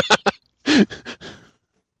win.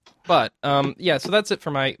 But yeah, so that's it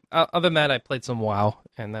for my. Other than that, I played some WoW,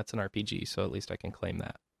 and that's an RPG, so at least I can claim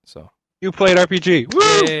that. So You played RPG.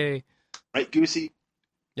 Woo! yay! Right, Goosey?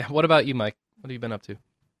 Yeah. What about you, Mike? What have you been up to?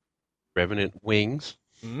 Revenant Wings.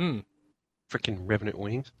 Mm. Freaking Revenant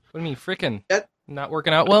Wings. What do you mean, frickin'? That- Not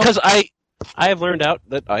working out well? Because I have learned out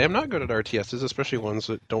that I am not good at RTSs, especially ones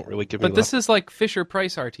that don't really give me But this is like Fisher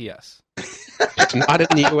Price RTS. It's not in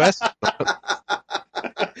the US.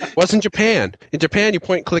 Was in Japan. In Japan, you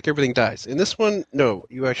point and click, everything dies. In this one, no.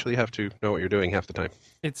 You actually have to know what you're doing half the time.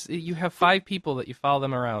 It's you have 5 people that you follow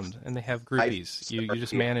them around, and they have groupies. You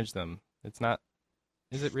just people. manage them. It's not.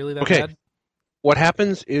 Is it really that Okay. bad? What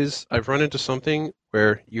happens is I've run into something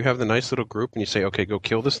where you have the nice little group and you say, okay, go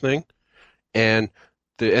kill this thing. And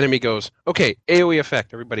the enemy goes, okay, AoE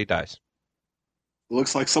effect, everybody dies.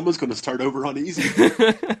 Looks like someone's going to start over on easy.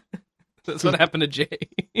 That's what happened to Jay.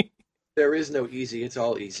 There is no easy. It's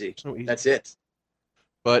all easy. It's no easy. That's it.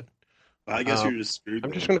 But I guess you're just screwed.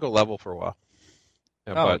 I'm just going to go level for a while.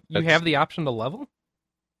 Yeah, Oh, but you that's- have the option to level?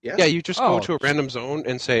 Yeah. Yeah, you just go Oh. to a random zone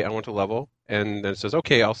and say, I want to level. And then it says,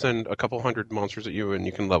 okay, I'll send a couple hundred monsters at you and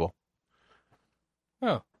you can level.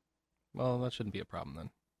 Oh. Well, that shouldn't be a problem then.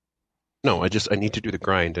 No, I need to do the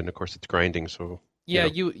grind. And of course, it's grinding. So Yeah,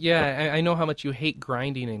 Yeah. I know how much you hate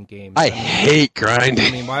grinding in games. I mean, hate grinding.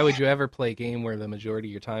 I mean, why would you ever play a game where the majority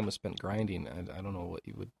of your time was spent grinding? I don't know what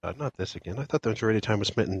you would. Not this again. I thought the majority of time was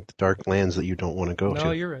spent in the dark lands that you don't want to go No,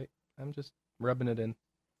 to. you're right. I'm just rubbing it in.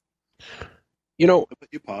 You know,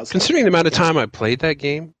 You pause. considering the amount of time I played that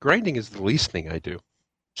game, grinding is the least thing I do.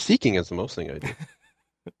 Seeking is the most thing I do.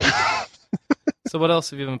 So what else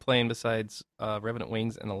have you been playing besides Revenant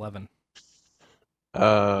Wings and 11?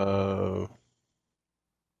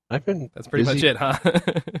 I've been That's pretty busy. much it, huh?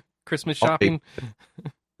 Christmas I'll shopping?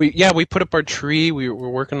 We put up our tree. We're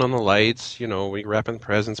working on the lights. You know, we wrapping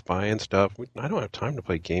presents, buying stuff. I don't have time to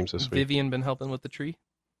play games this week. Vivian been helping with the tree?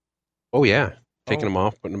 Oh yeah, taking Oh. them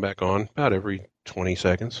off, putting them back on about every 20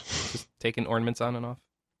 seconds. Just taking ornaments on and off?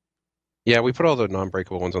 Yeah, we put all the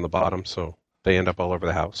non-breakable ones on the bottom, so they end up all over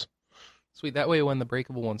the house. Sweet. That way when the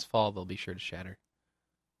breakable ones fall, they'll be sure to shatter.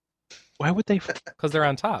 Why would they? Because they're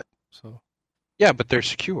on top. So, Yeah, but they're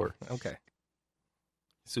secure. okay.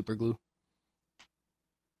 Super glue?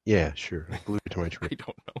 Yeah, sure. I glued it to my tree. I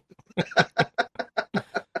don't know.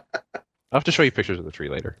 I'll have to show you pictures of the tree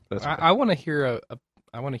later. That's okay. I want to hear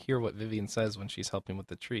I want to hear what Vivian says when she's helping with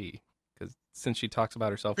the tree, because since she talks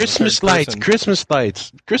about herself, in the Christmas third lights, person- Christmas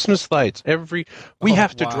lights, Christmas lights. We Oh,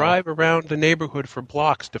 have to wow. drive around the neighborhood for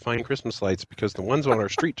blocks to find Christmas lights because the ones on our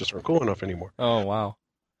street just aren't cool enough anymore. Oh wow!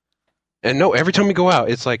 And no, every time we go out,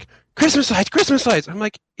 it's like Christmas lights, Christmas lights. I'm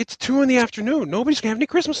like, it's 2 p.m. Nobody's gonna have any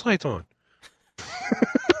Christmas lights on.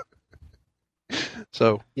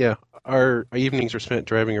 So yeah, our evenings are spent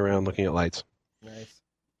driving around looking at lights. Nice.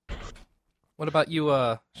 What about you,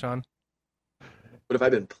 Sean? What have I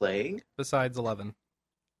been playing? Besides 11,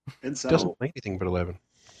 And It so, doesn't play anything but 11.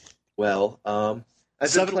 Well, I've been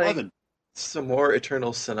playing 7-Eleven. some more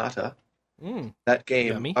Eternal Sonata. mm. That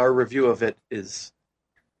game, Yummy. our review of it is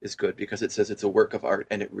good because it says it's a work of art,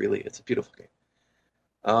 and it's a beautiful game.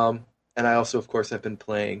 And I also, of course, have been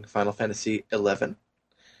playing Final Fantasy 11.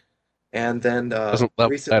 And then Doesn't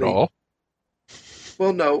level recently, at all.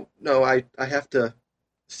 Well, no, I have to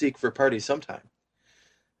seek for parties sometime.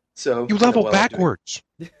 So You level while I'm doing- backwards.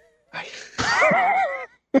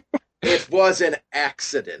 It was an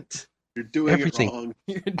accident. You're doing Everything. it wrong.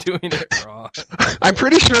 You're doing it wrong. I'm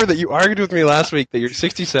pretty sure that you argued with me last week that you're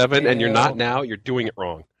 67 and you're Yeah. not now. You're doing it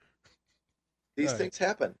wrong. These Alright. things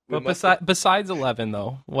happen. We But must- besides 11,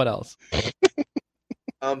 though, what else?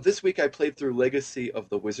 This week I played through Legacy of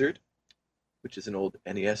the Wizard, which is an old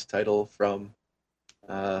NES title from,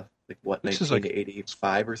 This is like-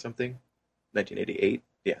 1985 or something? 1988?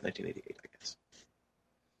 Yeah, 1988, I guess.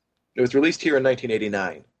 It was released here in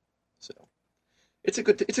 1989, so it's a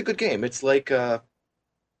good game. It's like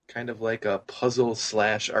kind of like a puzzle /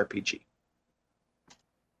 RPG.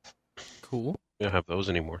 Cool. We don't have those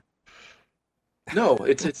anymore. No,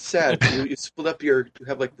 it's sad. You split up you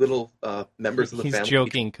have like little members of the He's family.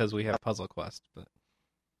 joking because we have Puzzle Quest, but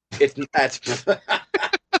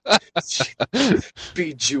That's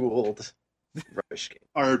bejeweled rubbish game.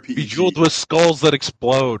 RPG. Bejeweled with skulls that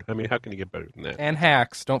explode. I mean, how can you get better than that? and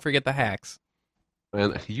hacks. Don't forget the hacks.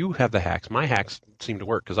 And you have the hacks. My hacks seem to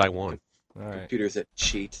work because I won. All right. Computers that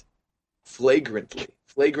cheat flagrant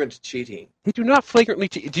cheating. They do not flagrantly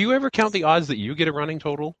cheat. Do you ever count the odds that you get a running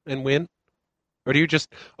total and win? Or do you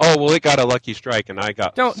just, oh, well, it got a lucky strike and I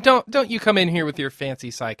got... Don't you come in here with your fancy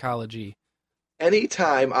psychology.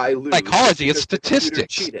 Anytime I lose, Psychology, it's because the computer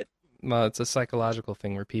statistics. cheated. Well, it's a psychological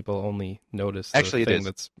thing where people only notice Actually, the it thing is.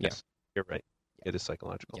 that's... Yes, you're right. It is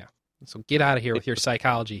psychological. Yeah. So get out of here with your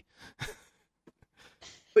psychology.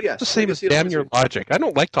 But yeah, It's the same as Legacy of the damn your Wizard. logic. I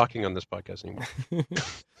don't like talking on this podcast anymore.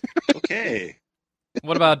 Okay.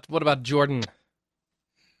 What about Jordan?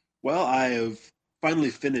 Well, I have finally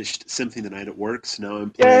finished Symphony of the Night at work, so now I'm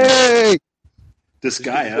playing Yay!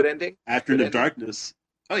 Disgaea, Good ending. Afternoon Good of ending? Darkness.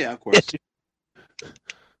 Oh yeah, of course. I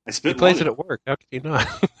He spent plays long it at work. How could you not?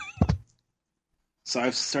 So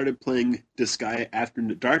I've started playing Disgaea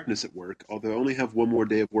Afternoon of Darkness at work, although I only have one more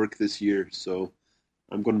day of work this year, so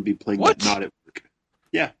I'm going to be playing What? that not at work.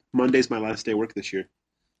 Yeah, Monday's my last day of work this year.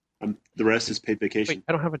 The rest is paid vacation. Wait,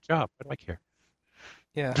 I don't have a job. Why do I care?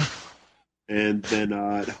 Yeah. And then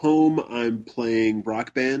at home, I'm playing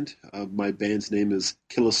Rock Band. My band's name is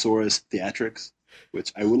Kilosaurus Theatrics,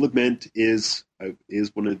 which I will admit is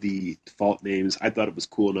one of the default names. I thought it was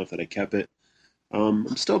cool enough that I kept it. I'm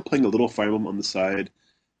still playing a little Fire Emblem on the side,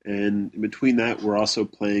 and in between that, we're also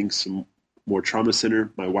playing some more Trauma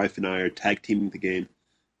Center. My wife and I are tag teaming the game,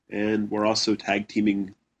 and we're also tag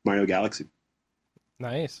teaming Mario Galaxy.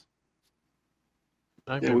 Nice.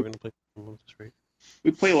 I'm Yeah, never we- going to play. That's right.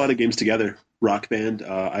 We play a lot of games together. Rock Band.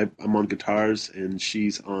 I'm on guitars, and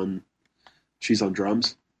she's on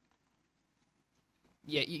drums.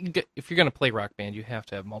 Yeah, if you're going to play Rock Band, you have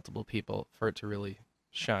to have multiple people for it to really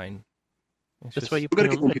shine. It's That's just- why you We're gonna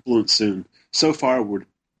play get more online. people in soon. So far, we're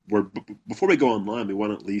before we go online, we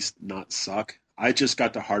want to at least not suck. I just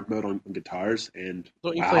got to hard mode on guitars, and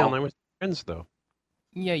Don't you wow. play online with friends, though?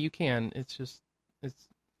 Yeah, you can. It's just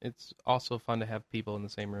it's also fun to have people in the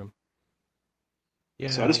same room. Yeah.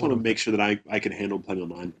 So I just want to make sure that I can handle playing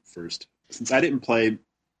online first. Since I didn't play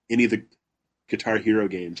any of the Guitar Hero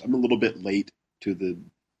games, I'm a little bit late to the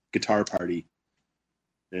guitar party,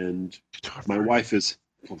 and my wife is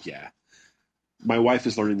my wife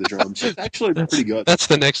is learning the drums. She's actually pretty good. That's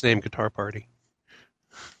the next name, Guitar Party.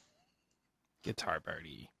 Guitar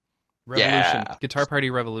Party. Revolution. Yeah. Guitar Party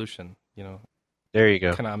Revolution. You know, There you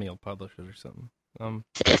go. Konami will publish it or something.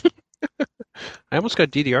 I almost got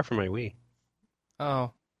DDR for my Wii.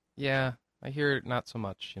 Oh, yeah. I hear it not so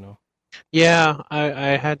much, you know. Yeah,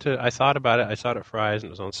 I had to. I thought about it. I saw it at Fry's and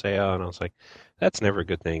it was on sale, and I was like, "That's never a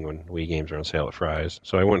good thing when Wii games are on sale at Fry's."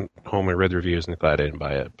 So I went home and read the reviews, and glad I didn't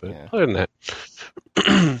buy it. But Yeah. other than that,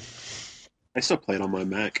 I still play it on my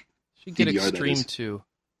Mac. Should get DDR, that Extreme is. 2.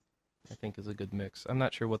 I think is a good mix. I'm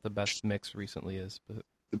not sure what the best mix recently is, but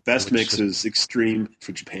The best Which mix is- is Extreme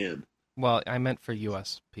for Japan. well, I meant for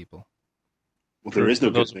US people. Well, there is no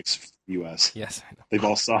For those- good mix for the US. Yes, I know. They've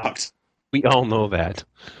all sucked. we all know that.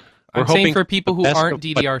 We're I'm saying hoping for people who the best aren't of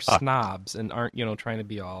what DDR sucks. snobs and aren't, you know, trying to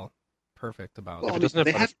be all perfect about Well, it. I doesn't mean,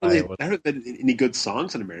 have they haven't Butterfly, really there haven't been any good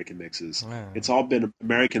songs in American mixes. Yeah. It's all been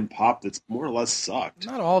American pop that's more or less sucked.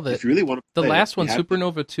 Not all of If it. you really want to The play it, last you one, have to-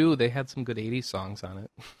 Supernova 2, they had some good 80s songs on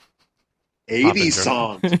it. 80s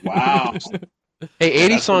Pop songs. Wow. Hey, Yeah,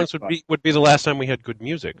 80 that's songs pretty would be the last time we had good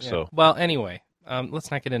music. Yeah. So Well, anyway, let's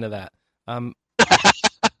not get into that.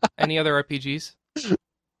 Any other RPGs?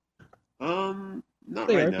 Not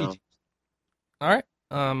Play right RPG. now. All right.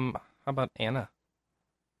 How about Anna?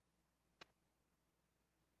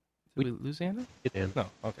 Did we lose Anna? Get in. No.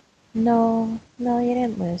 Okay. No, you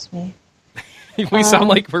didn't lose me. We sound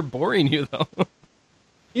like we're boring you, though.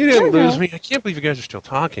 You didn't No, lose no. me. I can't believe you guys are still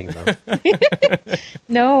talking though.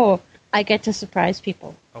 No, I get to surprise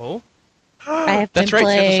people. Oh? I have That's been right.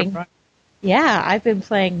 Santa playing- surprise. Yeah, I've been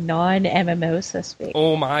playing non-MMOs this week.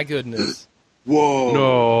 Oh, my goodness. Whoa.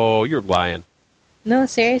 No, you're lying. No,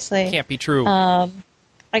 seriously. Can't be true. I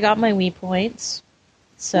got my Wii points.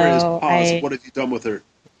 Whereas, So pause. What have you done with her?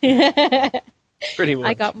 Pretty much.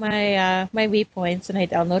 I got my my Wii points and I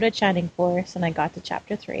downloaded Shining Force and I got to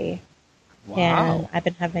Chapter 3. Wow. And I've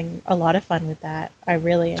been having a lot of fun with that. I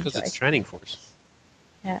really because enjoy it's it. Shining Force.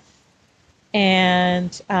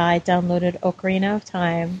 And I downloaded Ocarina of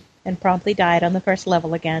Time and promptly died on the first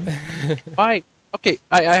level again. Why? Okay,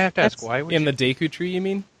 I have to ask That's- why. Would In you... the Deku tree, you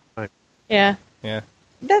mean? Yeah. Yeah.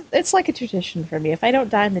 It's like a tradition for me. If I don't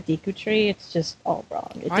die in the Deku tree, it's just all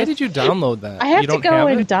wrong. Why did you download that? I have you to don't go have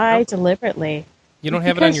and it? die deliberately. You don't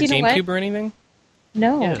have it on because your you know what? GameCube or anything?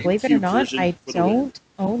 No, Yeah. believe it or GameCube not, version I for the win. don't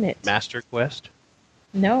own it. Master Quest?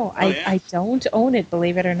 No, Oh, yeah? I don't own it,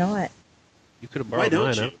 believe it or not. You could have Why borrowed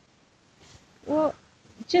don't mine. you? Well,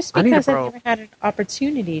 just I need to because I've borrow- never had an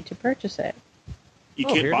opportunity to purchase it. You Oh,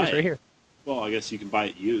 can't here buy it is, right here. Well, I guess you can buy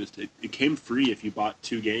it used. It came free if you bought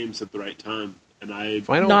 2 games at the right time. And I.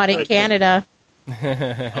 Final- Not in Canada.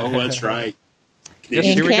 Oh, that's right. Yes,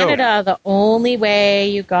 In here we go. Canada, the only way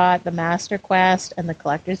you got the Master Quest and the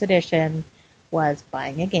Collector's Edition was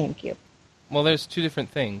buying a GameCube. Well, there's two different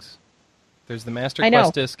things. There's the Master I know.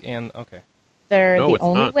 Quest disc and okay. They're No, the it's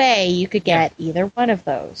only not. way you could get either one of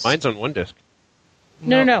those. Mine's on one disc.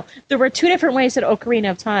 No. There were two different ways that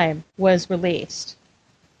Ocarina of Time was released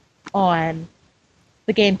on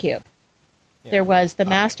the GameCube. Yeah. There was the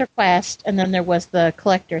Master Quest, and then there was the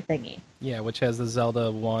collector thingy. Yeah, which has the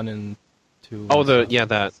Zelda 1 and 2. Oh, and stuff.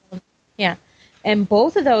 that. Yeah. And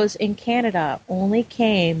both of those in Canada only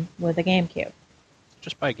came with a GameCube.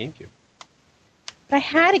 Just buy a GameCube. But I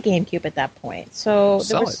had a GameCube at that point, so there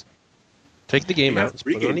Sell was... it. Take the game You out. have And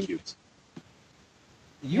 3 put it on GameCubes.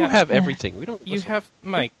 You Yeah. have everything. We don't. You listen. have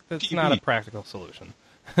Mike. That's TV. not a practical solution.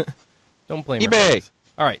 Don't blame eBay. us.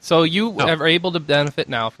 All right, so you No. are able to benefit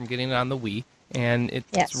now from getting it on the Wii, and it's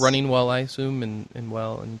Yes. running well, I assume, and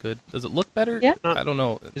well and good. Does it look better? Yeah. I don't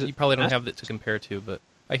know. Is it You probably don't fast? have it to compare to, but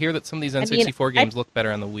I hear that some of these mean, N64 games look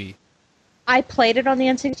better on the Wii. I played it on the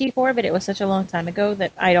N64, but it was such a long time ago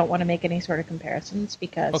that I don't want to make any sort of comparisons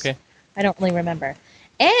because Okay. I don't really remember.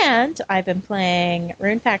 And I've been playing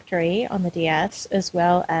Rune Factory on the DS as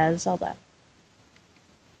well as Zelda.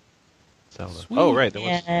 Zelda. Sweet. Oh, right. There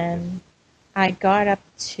was. And I got up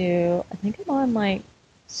to, I think I'm on like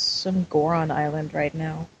some Goron Island right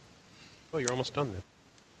now. Oh, you're almost done then.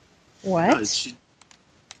 What? No,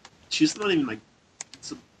 she's not even like.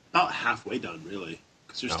 It's about halfway done, really.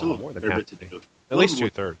 Because there's No, still more a than fair bit to halfway. do. At least More-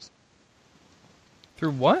 2/3.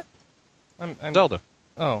 Through what? I'm Zelda.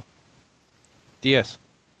 Oh. DS.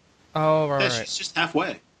 Oh, Yeah, right. she's just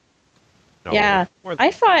halfway. No, Yeah, more than I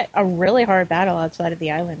fought a really hard battle outside of the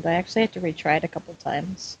island. I actually had to retry it a couple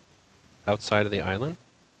times. outside of the island.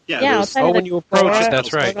 Yeah, Yeah, those- outside Oh, of when the you approach Goron- it,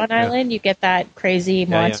 that's right. Goron Yeah. Island, you get that crazy yeah.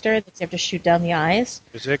 monster that you have to shoot down the eyes.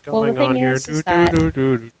 Is it Well, the going thing on here? is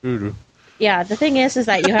that- Yeah, the thing is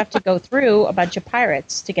that you have to go through a bunch of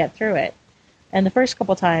pirates to get through it. And the first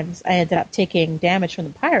couple times, I ended up taking damage from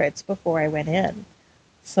the pirates before I went in.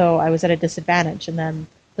 So I was at a disadvantage. And then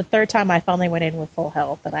the third time, I finally went in with full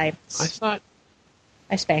health, and I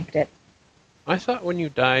spanked it. I thought when you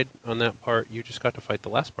died on that part, you just got to fight the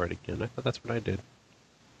last part again. I thought that's what I did.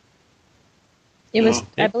 It was, No,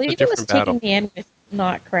 I it's believe a it was different taking battle. me in with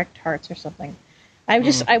not correct hearts or something.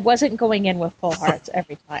 I wasn't going in with full hearts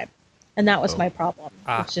every time. And that was Oh. my problem.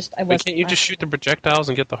 Ah. It's just, I Wait, wasn't. can't you just shoot the projectiles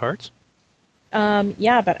and get the hearts?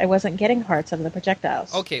 Yeah, but I wasn't getting hearts out of the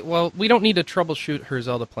projectiles. Okay, well, we don't need to troubleshoot her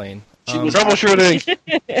Zelda plane. She was-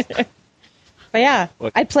 Troubleshooting! But yeah,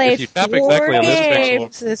 Look, I if played you tap 4 exactly on this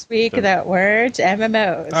games this week then- that weren't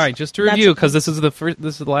MMOs. All right, just to That's- review, because this is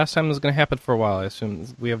the last time this is going to happen for a while. I assume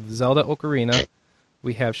we have Zelda Ocarina,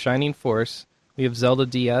 we have Shining Force, we have Zelda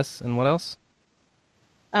DS, and what else?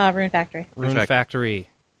 Rune Factory. Rune Factory. Factory.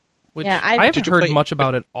 Which Yeah, I haven't Did you heard play- much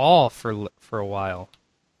about it all for a while.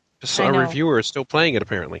 Just I saw a know. reviewer is still playing it,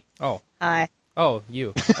 apparently. Hi. Oh,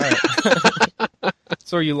 you. All right.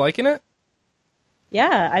 So are you liking it?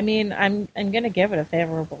 Yeah, I mean, I'm gonna give it a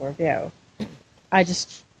favorable review. I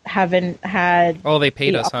just haven't had Oh, they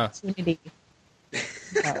paid the us, huh? opportunity.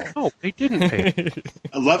 No. Oh, they didn't pay.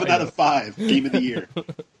 11 out of 5 game of the year.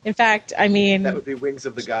 In fact, I mean, That would be Wings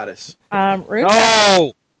of the Goddess. Rune,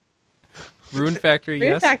 No! Rune Factory,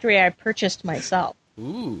 Rune yes. Factory I purchased myself.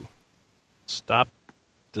 Ooh. Stop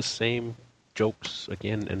the same jokes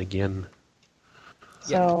again and again.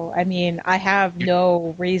 So, I mean, I have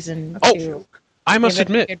no reason Oh, to I must give it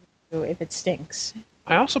a admit, good review if it stinks.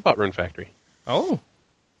 I also bought Rune Factory. Oh.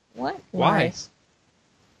 What? Why?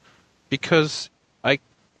 Because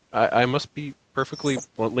I must be perfectly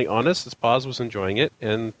bluntly honest, as Paz was enjoying it,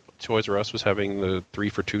 and Toys R Us was having the 3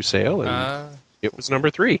 for 2 sale, and it was number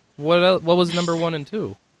 3. What was number 1 and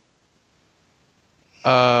 2?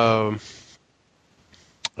 I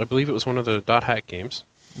believe it was one of the Dot Hack games.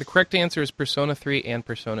 The correct answer is Persona 3 and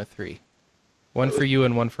Persona 3. One for you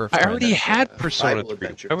and one for a I friend. already had Persona Bible 3.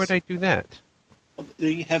 Adventures. Why would I do that?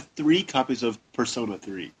 They have 3 copies of Persona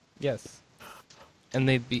 3. Yes. And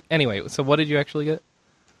they'd be... Anyway, so what did you actually get?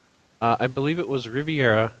 I believe it was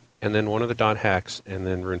Riviera, and then one of the Dot Hacks, and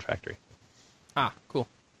then Rune Factory. Ah, cool.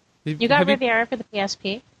 You got Have Riviera for the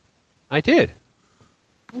PSP? I did,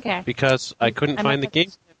 Okay. because I couldn't I find might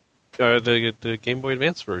the have the Game Boy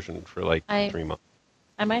Advance version for like I- 3 months.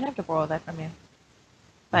 I might have to borrow that from you.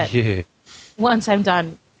 But Yeah. once I'm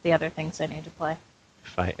done the other things I need to play.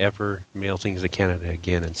 If I ever mail things to Canada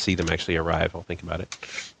again and see them actually arrive, I'll think about it.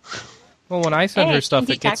 Well, when I send Hey, her stuff,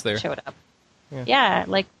 Indie it gets Tech there. Showed up. Yeah. Yeah,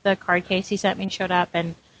 like the card case he sent me showed up,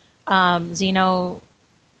 and Zeno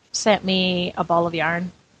sent me a ball of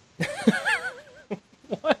yarn.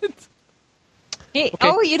 What? Hey,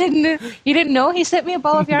 Oh, you didn't know he sent me a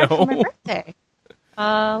ball of yarn for my No. birthday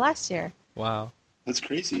last year. Wow. That's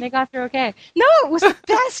crazy. And they got through okay. No, it was the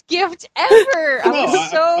best gift ever. I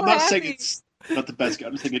was so I'm not saying happy. it's not the best.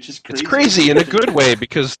 I'm saying it's just crazy. It's crazy in a good way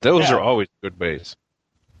because those Yeah. are always good ways.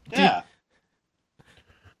 Yeah.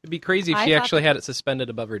 It'd be crazy if I she thought actually that- had it suspended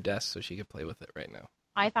above her desk so she could play with it right now.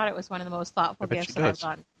 I thought it was one of the most thoughtful I bet gifts she that I've does.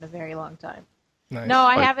 gotten in a very long time. Nice. No,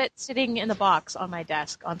 I Like- have it sitting in the box on my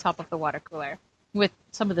desk on top of the water cooler with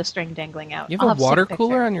some of the string dangling out. You I'll have a to send water picture.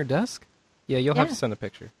 cooler on your desk? Yeah, you'll have Yeah. to send a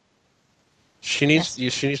picture. She needs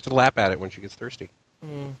to lap at it when she gets thirsty.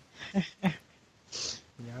 Yeah.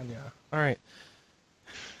 All right.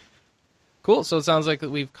 Cool. So it sounds like that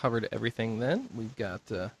we've covered everything then. We've got...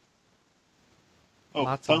 Oh,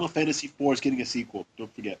 Lots of- Final Fantasy IV is getting a sequel.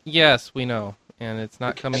 Don't forget. Yes, we know. And it's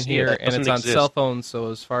not coming see it. here, That and it's doesn't on exist. cell phones, so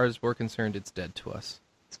as far as we're concerned, it's dead to us.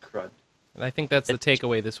 It's crud. And I think that's the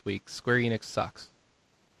takeaway this week. Square Enix sucks.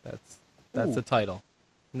 That's Ooh. the title.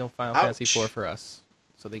 No Final Ouch. Fantasy IV for us.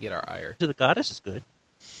 So they get our ire. To the Goddess is good.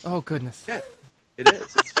 Oh, goodness. Yeah, it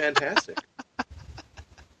is. It's fantastic.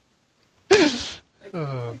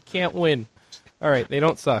 Can't win. All right, they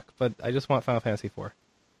don't suck, but I just want Final Fantasy IV.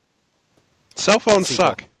 Cell phones Sequel.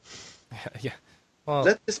 suck. Yeah. Well,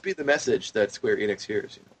 Let this be the message that Square Enix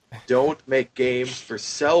hears. Don't make games for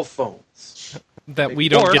cell phones. that we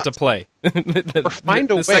don't Or- get to play. or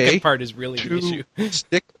find a the second way part is really the issue. To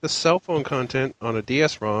stick the cell phone content on a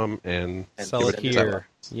DS-ROM, and And Sell it send to here.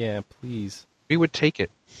 us. Yeah, please. we would take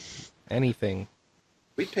it. Anything.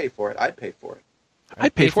 We'd pay for it. I'd pay for it.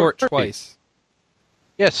 I'd pay for it twice.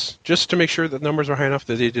 Yes, just to make sure the numbers are high enough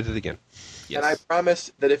that they did it again. Yes. And I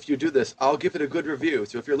promise that if you do this, I'll give it a good review.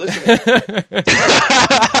 So if you're listening,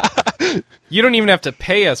 You don't even have to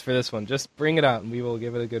pay us for this one. Just bring it out, and we will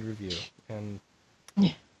give it a good review. And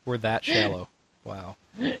we're that shallow. Wow.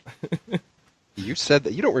 You said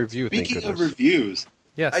that you don't review. Speaking thank of goodness. reviews,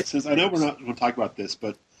 Yes. since I know we're not going to talk about this,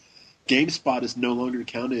 but GameSpot is no longer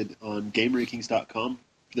counted on GameRankings.com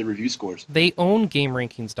for the review scores. They own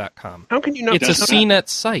GameRankings.com. How can you not? It's a doesn't CNET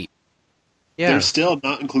site. Yeah. They're still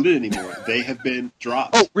not included anymore. They have been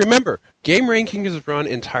dropped. Oh, remember, Game Ranking is run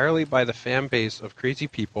entirely by the fan base of crazy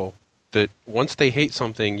people that once they hate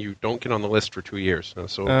something, you don't get on the list for 2 years.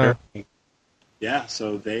 So apparently, Yeah,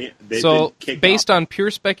 so they've been So, kicked based off. on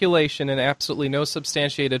pure speculation and absolutely no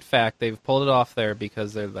substantiated fact, they've pulled it off there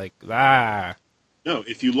because they're like, No,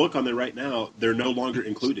 if you look on there right now, they're no longer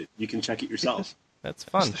included. You can check it yourself. that's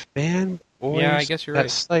it's fun. the fan boys. Yeah, I guess you're that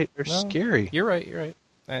right. site are No, scary. You're right.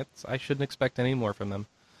 I shouldn't expect any more from them.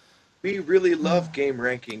 we really love game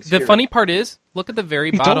rankings. The here. funny part is, look at the very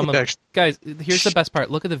We bottom don't of... actually- Guys, here's the best part.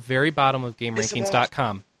 Look at the very bottom of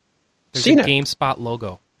GameRankings.com. There's Seen a it. GameSpot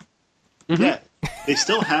logo. Yeah, they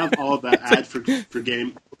still have all of that ad for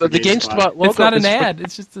game. The for GameSpot logo. It's not an is for- ad.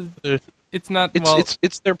 It's just a... It's not... It's, well,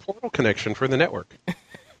 it's their portal connection for the network.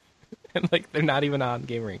 like, they're not even on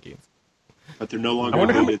Game Rankings. but they're no longer I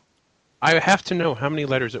wonder how included. I have to know how many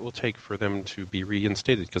letters it will take for them to be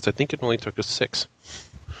reinstated, because I think it only took us 6.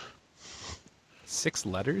 6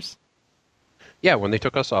 letters? Yeah, when they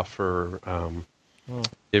took us off for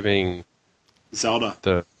giving Zelda.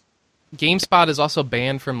 the... GameSpot is also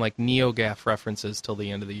banned from, like, NeoGAF references till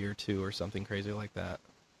the end of the year, too, or something crazy like that.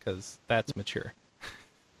 Because that's mature.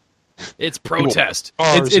 It's protest.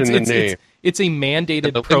 Bars in the name. It's a mandated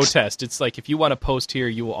The links- protest. It's like, if you want to post here,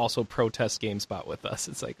 you will also protest GameSpot with us.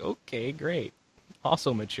 It's like, okay, great.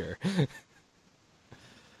 Also mature.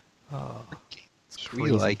 Oh, it's We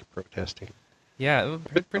crazy. like protesting. Yeah,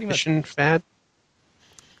 pretty much. Mission fad.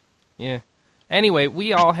 Yeah. Anyway,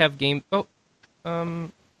 we all have game... Oh,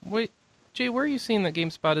 wait. Jay, where are you seeing that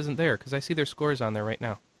GameSpot isn't there? Because I see their scores on there right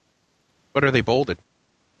now. What are they bolded?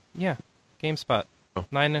 Yeah, GameSpot. Oh.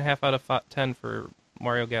 9.5 out of 10 for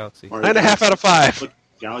Mario Galaxy. Or 9.5 out of 5. Look,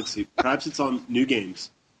 Galaxy. Perhaps it's on new games.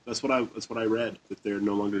 That's what I read, that they're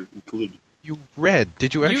no longer included. You read?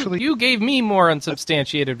 Did you actually? You gave me more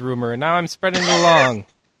unsubstantiated rumor, and now I'm spreading it along.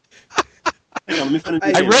 Hang on, let me find a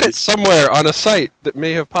new I game. read it somewhere on a site that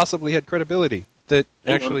may have possibly had credibility that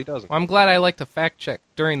Hang actually on. doesn't. Well, I'm glad I like to fact check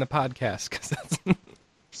during the podcast, because that's...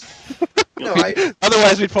 No, I,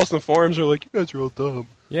 Otherwise, we'd post in the forums. We're like, you guys are all dumb.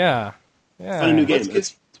 yeah. Find a new game. Let's get-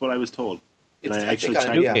 That's what I was told. And it's I actually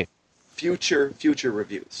technically checked. yeah, Okay. future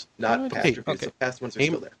reviews, not Okay, past reviews. okay. The past ones are Name-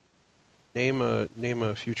 still there. Name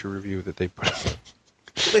a future review that they put up.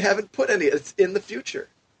 Well, they haven't put any. It's in the future.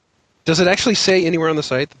 Does it actually say anywhere on the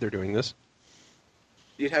site that they're doing this?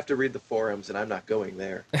 You'd have to read the forums, and I'm not going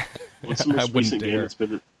there. What's the I most wouldn't recent game dare. that's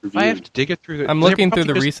been reviewed? I have to dig it through the. I'm they're looking through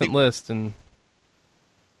the probably recent list, and...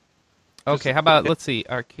 Okay, how about, let's see,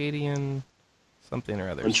 Arcadian something or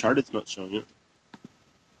other. Uncharted's not showing it.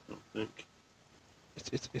 I don't think.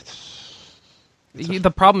 It's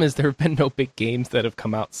The problem is there have been no big games that have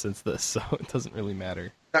come out since this, so it doesn't really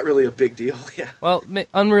matter. Not really a big deal, yeah. Well,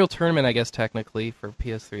 Unreal Tournament, I guess, technically, for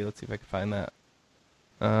PS3. Let's see if I can find that.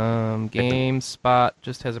 GameSpot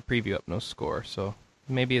just has a preview up, no score, so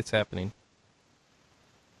maybe it's happening.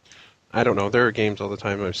 I don't know. There are games all the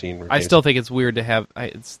time I've seen. I still think it's weird to have...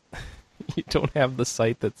 you don't have the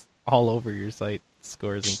site that's all over your site,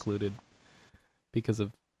 scores included, because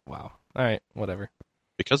of... WoW. All right, whatever.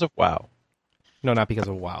 Because of WoW. No, not because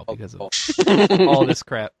of WoW, because of all this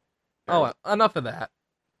crap. Oh, well, enough of that.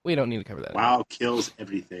 We don't need to cover that. WoW kills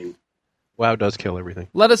everything. WoW does kill everything.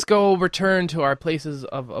 Let us go return to our places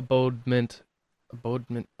of abodement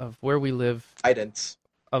of where we live. Abidance.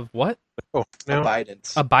 Of what? Oh, no.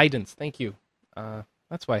 Abidance. Thank you.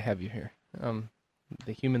 That's why I have you here.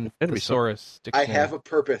 The human That'd be thesaurus I dictionary. have a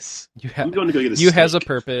purpose. I'm going to go get a You has a steak.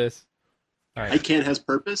 purpose. All I right. can't has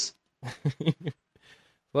purpose.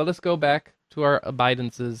 Let us go back to our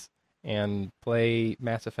abidances and play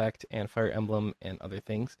Mass Effect and Fire Emblem and other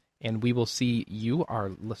things. And we will see you,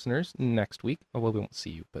 our listeners, next week. Oh, well, we won't see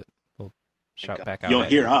you, but we'll shout back out. You'll at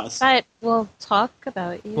hear you. us. But we'll talk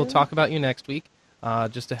about you. We'll talk about you next week.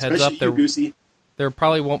 Just a heads Especially up, you, Goosey. there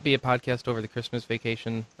probably won't be a podcast over the Christmas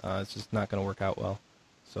vacation. It's just not going to work out well.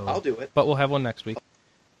 So, I'll do it. But we'll have one next week.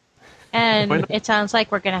 Why And not? it sounds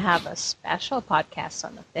like we're going to have a special podcast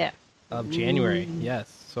on the 5th. Of January,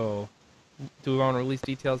 yes. So, do we want to release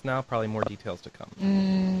details now? Probably more details to come.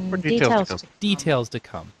 More details to come. Details to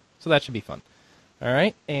come. So that should be fun. All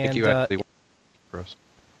right, and Thank you, actually, for us.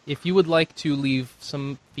 if you would like to leave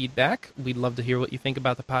some feedback, we'd love to hear what you think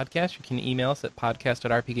about the podcast. You can email us at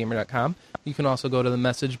podcast@rpgamer.com. You can also go to the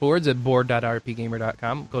message boards at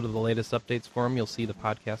board.rpgamer.com. Go to the latest updates forum. You'll see the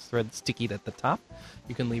podcast thread stickied at the top.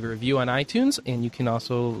 You can leave a review on iTunes, and you can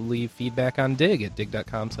also leave feedback on Dig at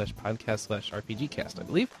dig.com/podcast/rpgcast, I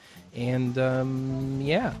believe. And,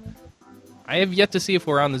 yeah. I have yet to see if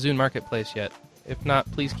we're on the Zune Marketplace yet. If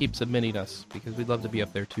not, please keep submitting us, because we'd love to be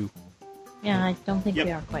up there, too. Yeah, I don't think Yep.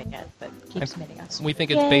 we are quite yet, but keep submitting us. We think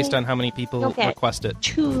it's based on how many people Okay. request it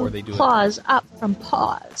before they do it. 2 claws up from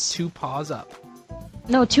paws. 2 paws up.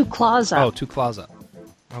 No, 2 claws up. Oh, 2 claws up.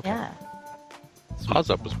 Okay. Yeah. Pause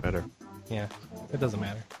up was better. Yeah, it doesn't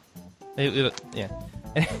matter. Yeah.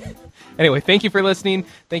 Anyway, thank you for listening.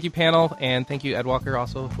 Thank you, panel, and thank you, Ed Walker,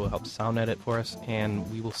 also, who will help sound edit for us.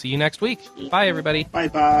 And we will see you next week. Bye, everybody. Bye-bye.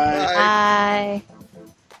 Bye.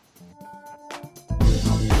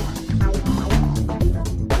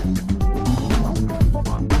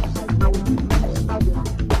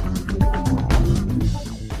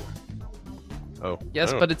 Oh. Yes,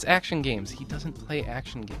 I don't- but it's action games. He doesn't play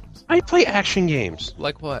action games. I play action games.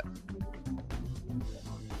 Like what?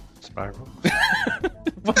 Spyro.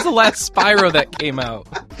 What's the last Spyro that came out?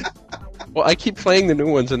 Well, I keep playing the new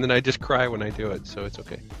ones, and then I just cry when I do it, so it's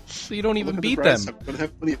okay. So you don't even Look at the beat price. them. I'm going to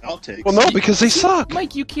have plenty of outtakes. Well, no, because they suck.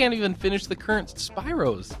 Mike, you can't even finish the current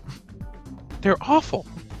Spyros. They're awful.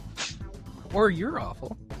 Or you're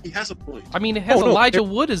awful. He has a point. I mean, it has Oh, no, Elijah they're-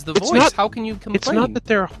 Wood as the it's voice. not- How can you complain? It's not that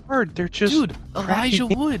they're hard. They're just Dude, crappy Elijah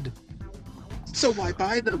games. Wood. So why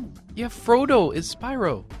buy them? Yeah, Frodo is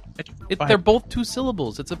Spyro. They're both 2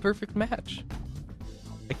 syllables. It's a perfect match.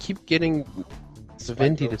 I keep getting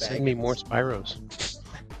Vivendi to Spyro send me Baggins. more Spyros.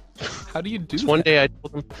 How do you do Just that? one day I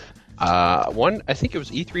told them, I think it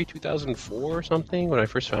was E3 2004 or something, when I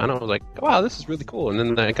first found out, I was like, wow, this is really cool. And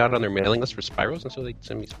then I got on their mailing list for Spyros, and so they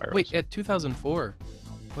send me Spyros. Wait, at 2004,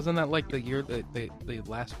 wasn't that like the year that they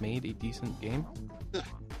last made a decent game?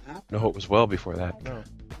 No, it was well before that. No.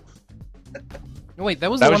 No, wait, that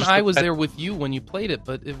was That the was one just I the was bad- there with you when you played it,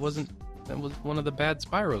 but it wasn't. That was one of the bad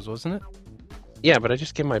Spyros, wasn't it? Yeah, but I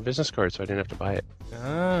just gave my business card, so I didn't have to buy it.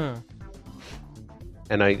 Ah.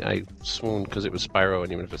 And I swooned because it was Spyro,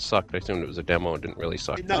 and even if it sucked, I assumed it was a demo and didn't really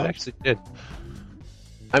suck. But No. it actually did.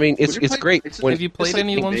 I mean, it's When you're great. playing- When, Have you played like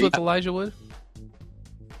any being ones made- with Elijah Wood?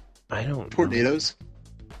 I don't know. Tornadoes.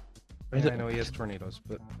 Yeah, I know he has tornadoes,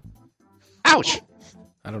 but Ouch!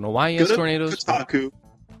 I don't know why he Go has to tornadoes. but- Kotaku.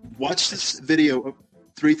 Watch this video of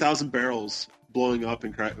 3,000 barrels blowing up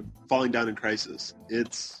and falling down in Crisis.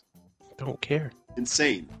 It's Don't care.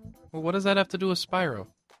 insane. Well, what does that have to do with Spyro?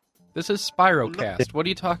 This is Spyrocast. What are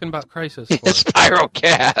you talking about Crisis for?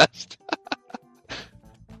 Spyrocast!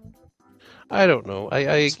 I don't know.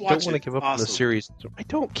 I Just don't watch want to it. give up on the Awesome. series. I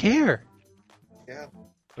don't care. Yeah.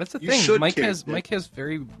 That's the You thing. should Mike care, has Dick. Mike has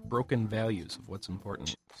very broken values of what's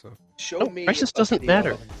important. So Show No, me. Crisis a doesn't video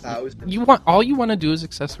matter. of 1,000 you want all you want to do is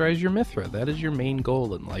accessorize your Mithra. That is your main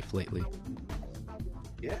goal in life lately.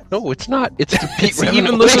 Yes. No, it's not. It's to beat Even Revenant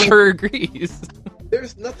Lane. Lucifer agrees.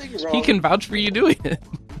 There's nothing wrong. He can vouch for you doing it.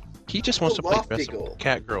 He just wants to play lofty dress up goal.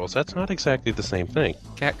 Catgirls. That's not exactly the same thing.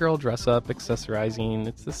 Catgirl dress up, accessorizing.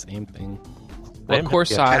 It's the same thing. I What am-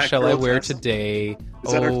 corsage yeah, shall I Catgirl wear dress up. today?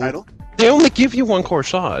 Is that our title? They only give you one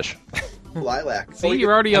corsage. Lilac. See,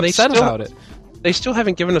 you're already and they upset still- about it. They still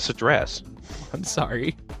haven't given us a dress. I'm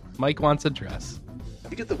sorry. Mike wants a dress.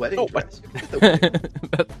 You get the wedding Oh, dress. You get the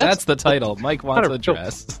wedding. That's the title. Mike wants not a a joke.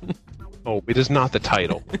 dress. Oh, it is not the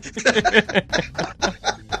title. Let's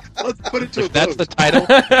put it to a If that's vote. the title,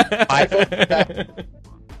 I vote